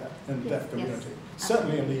out there in the deaf community,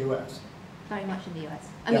 certainly in the US. Very much in the US.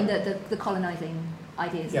 I mean, the colonizing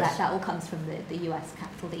ideas, that all comes from the US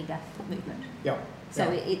capital D deaf movement. Yeah. So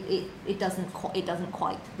it doesn't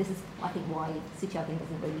quite. This is, I think, why Sutyagin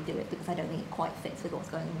doesn't really do it, because I don't think it quite fits with what's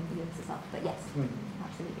going on in the USSR. But yes,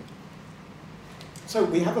 absolutely. So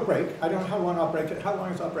we have a break. I don't know how long our break is. How long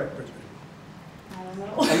is our break, Bridget? I don't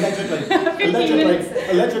know.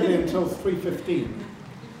 Allegedly until 3:15.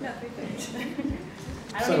 No, 3:15.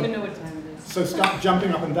 I don't even know what time it is. So start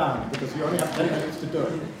jumping up and down because you only have 10 minutes to do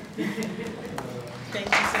it. Thank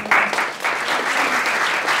you so much.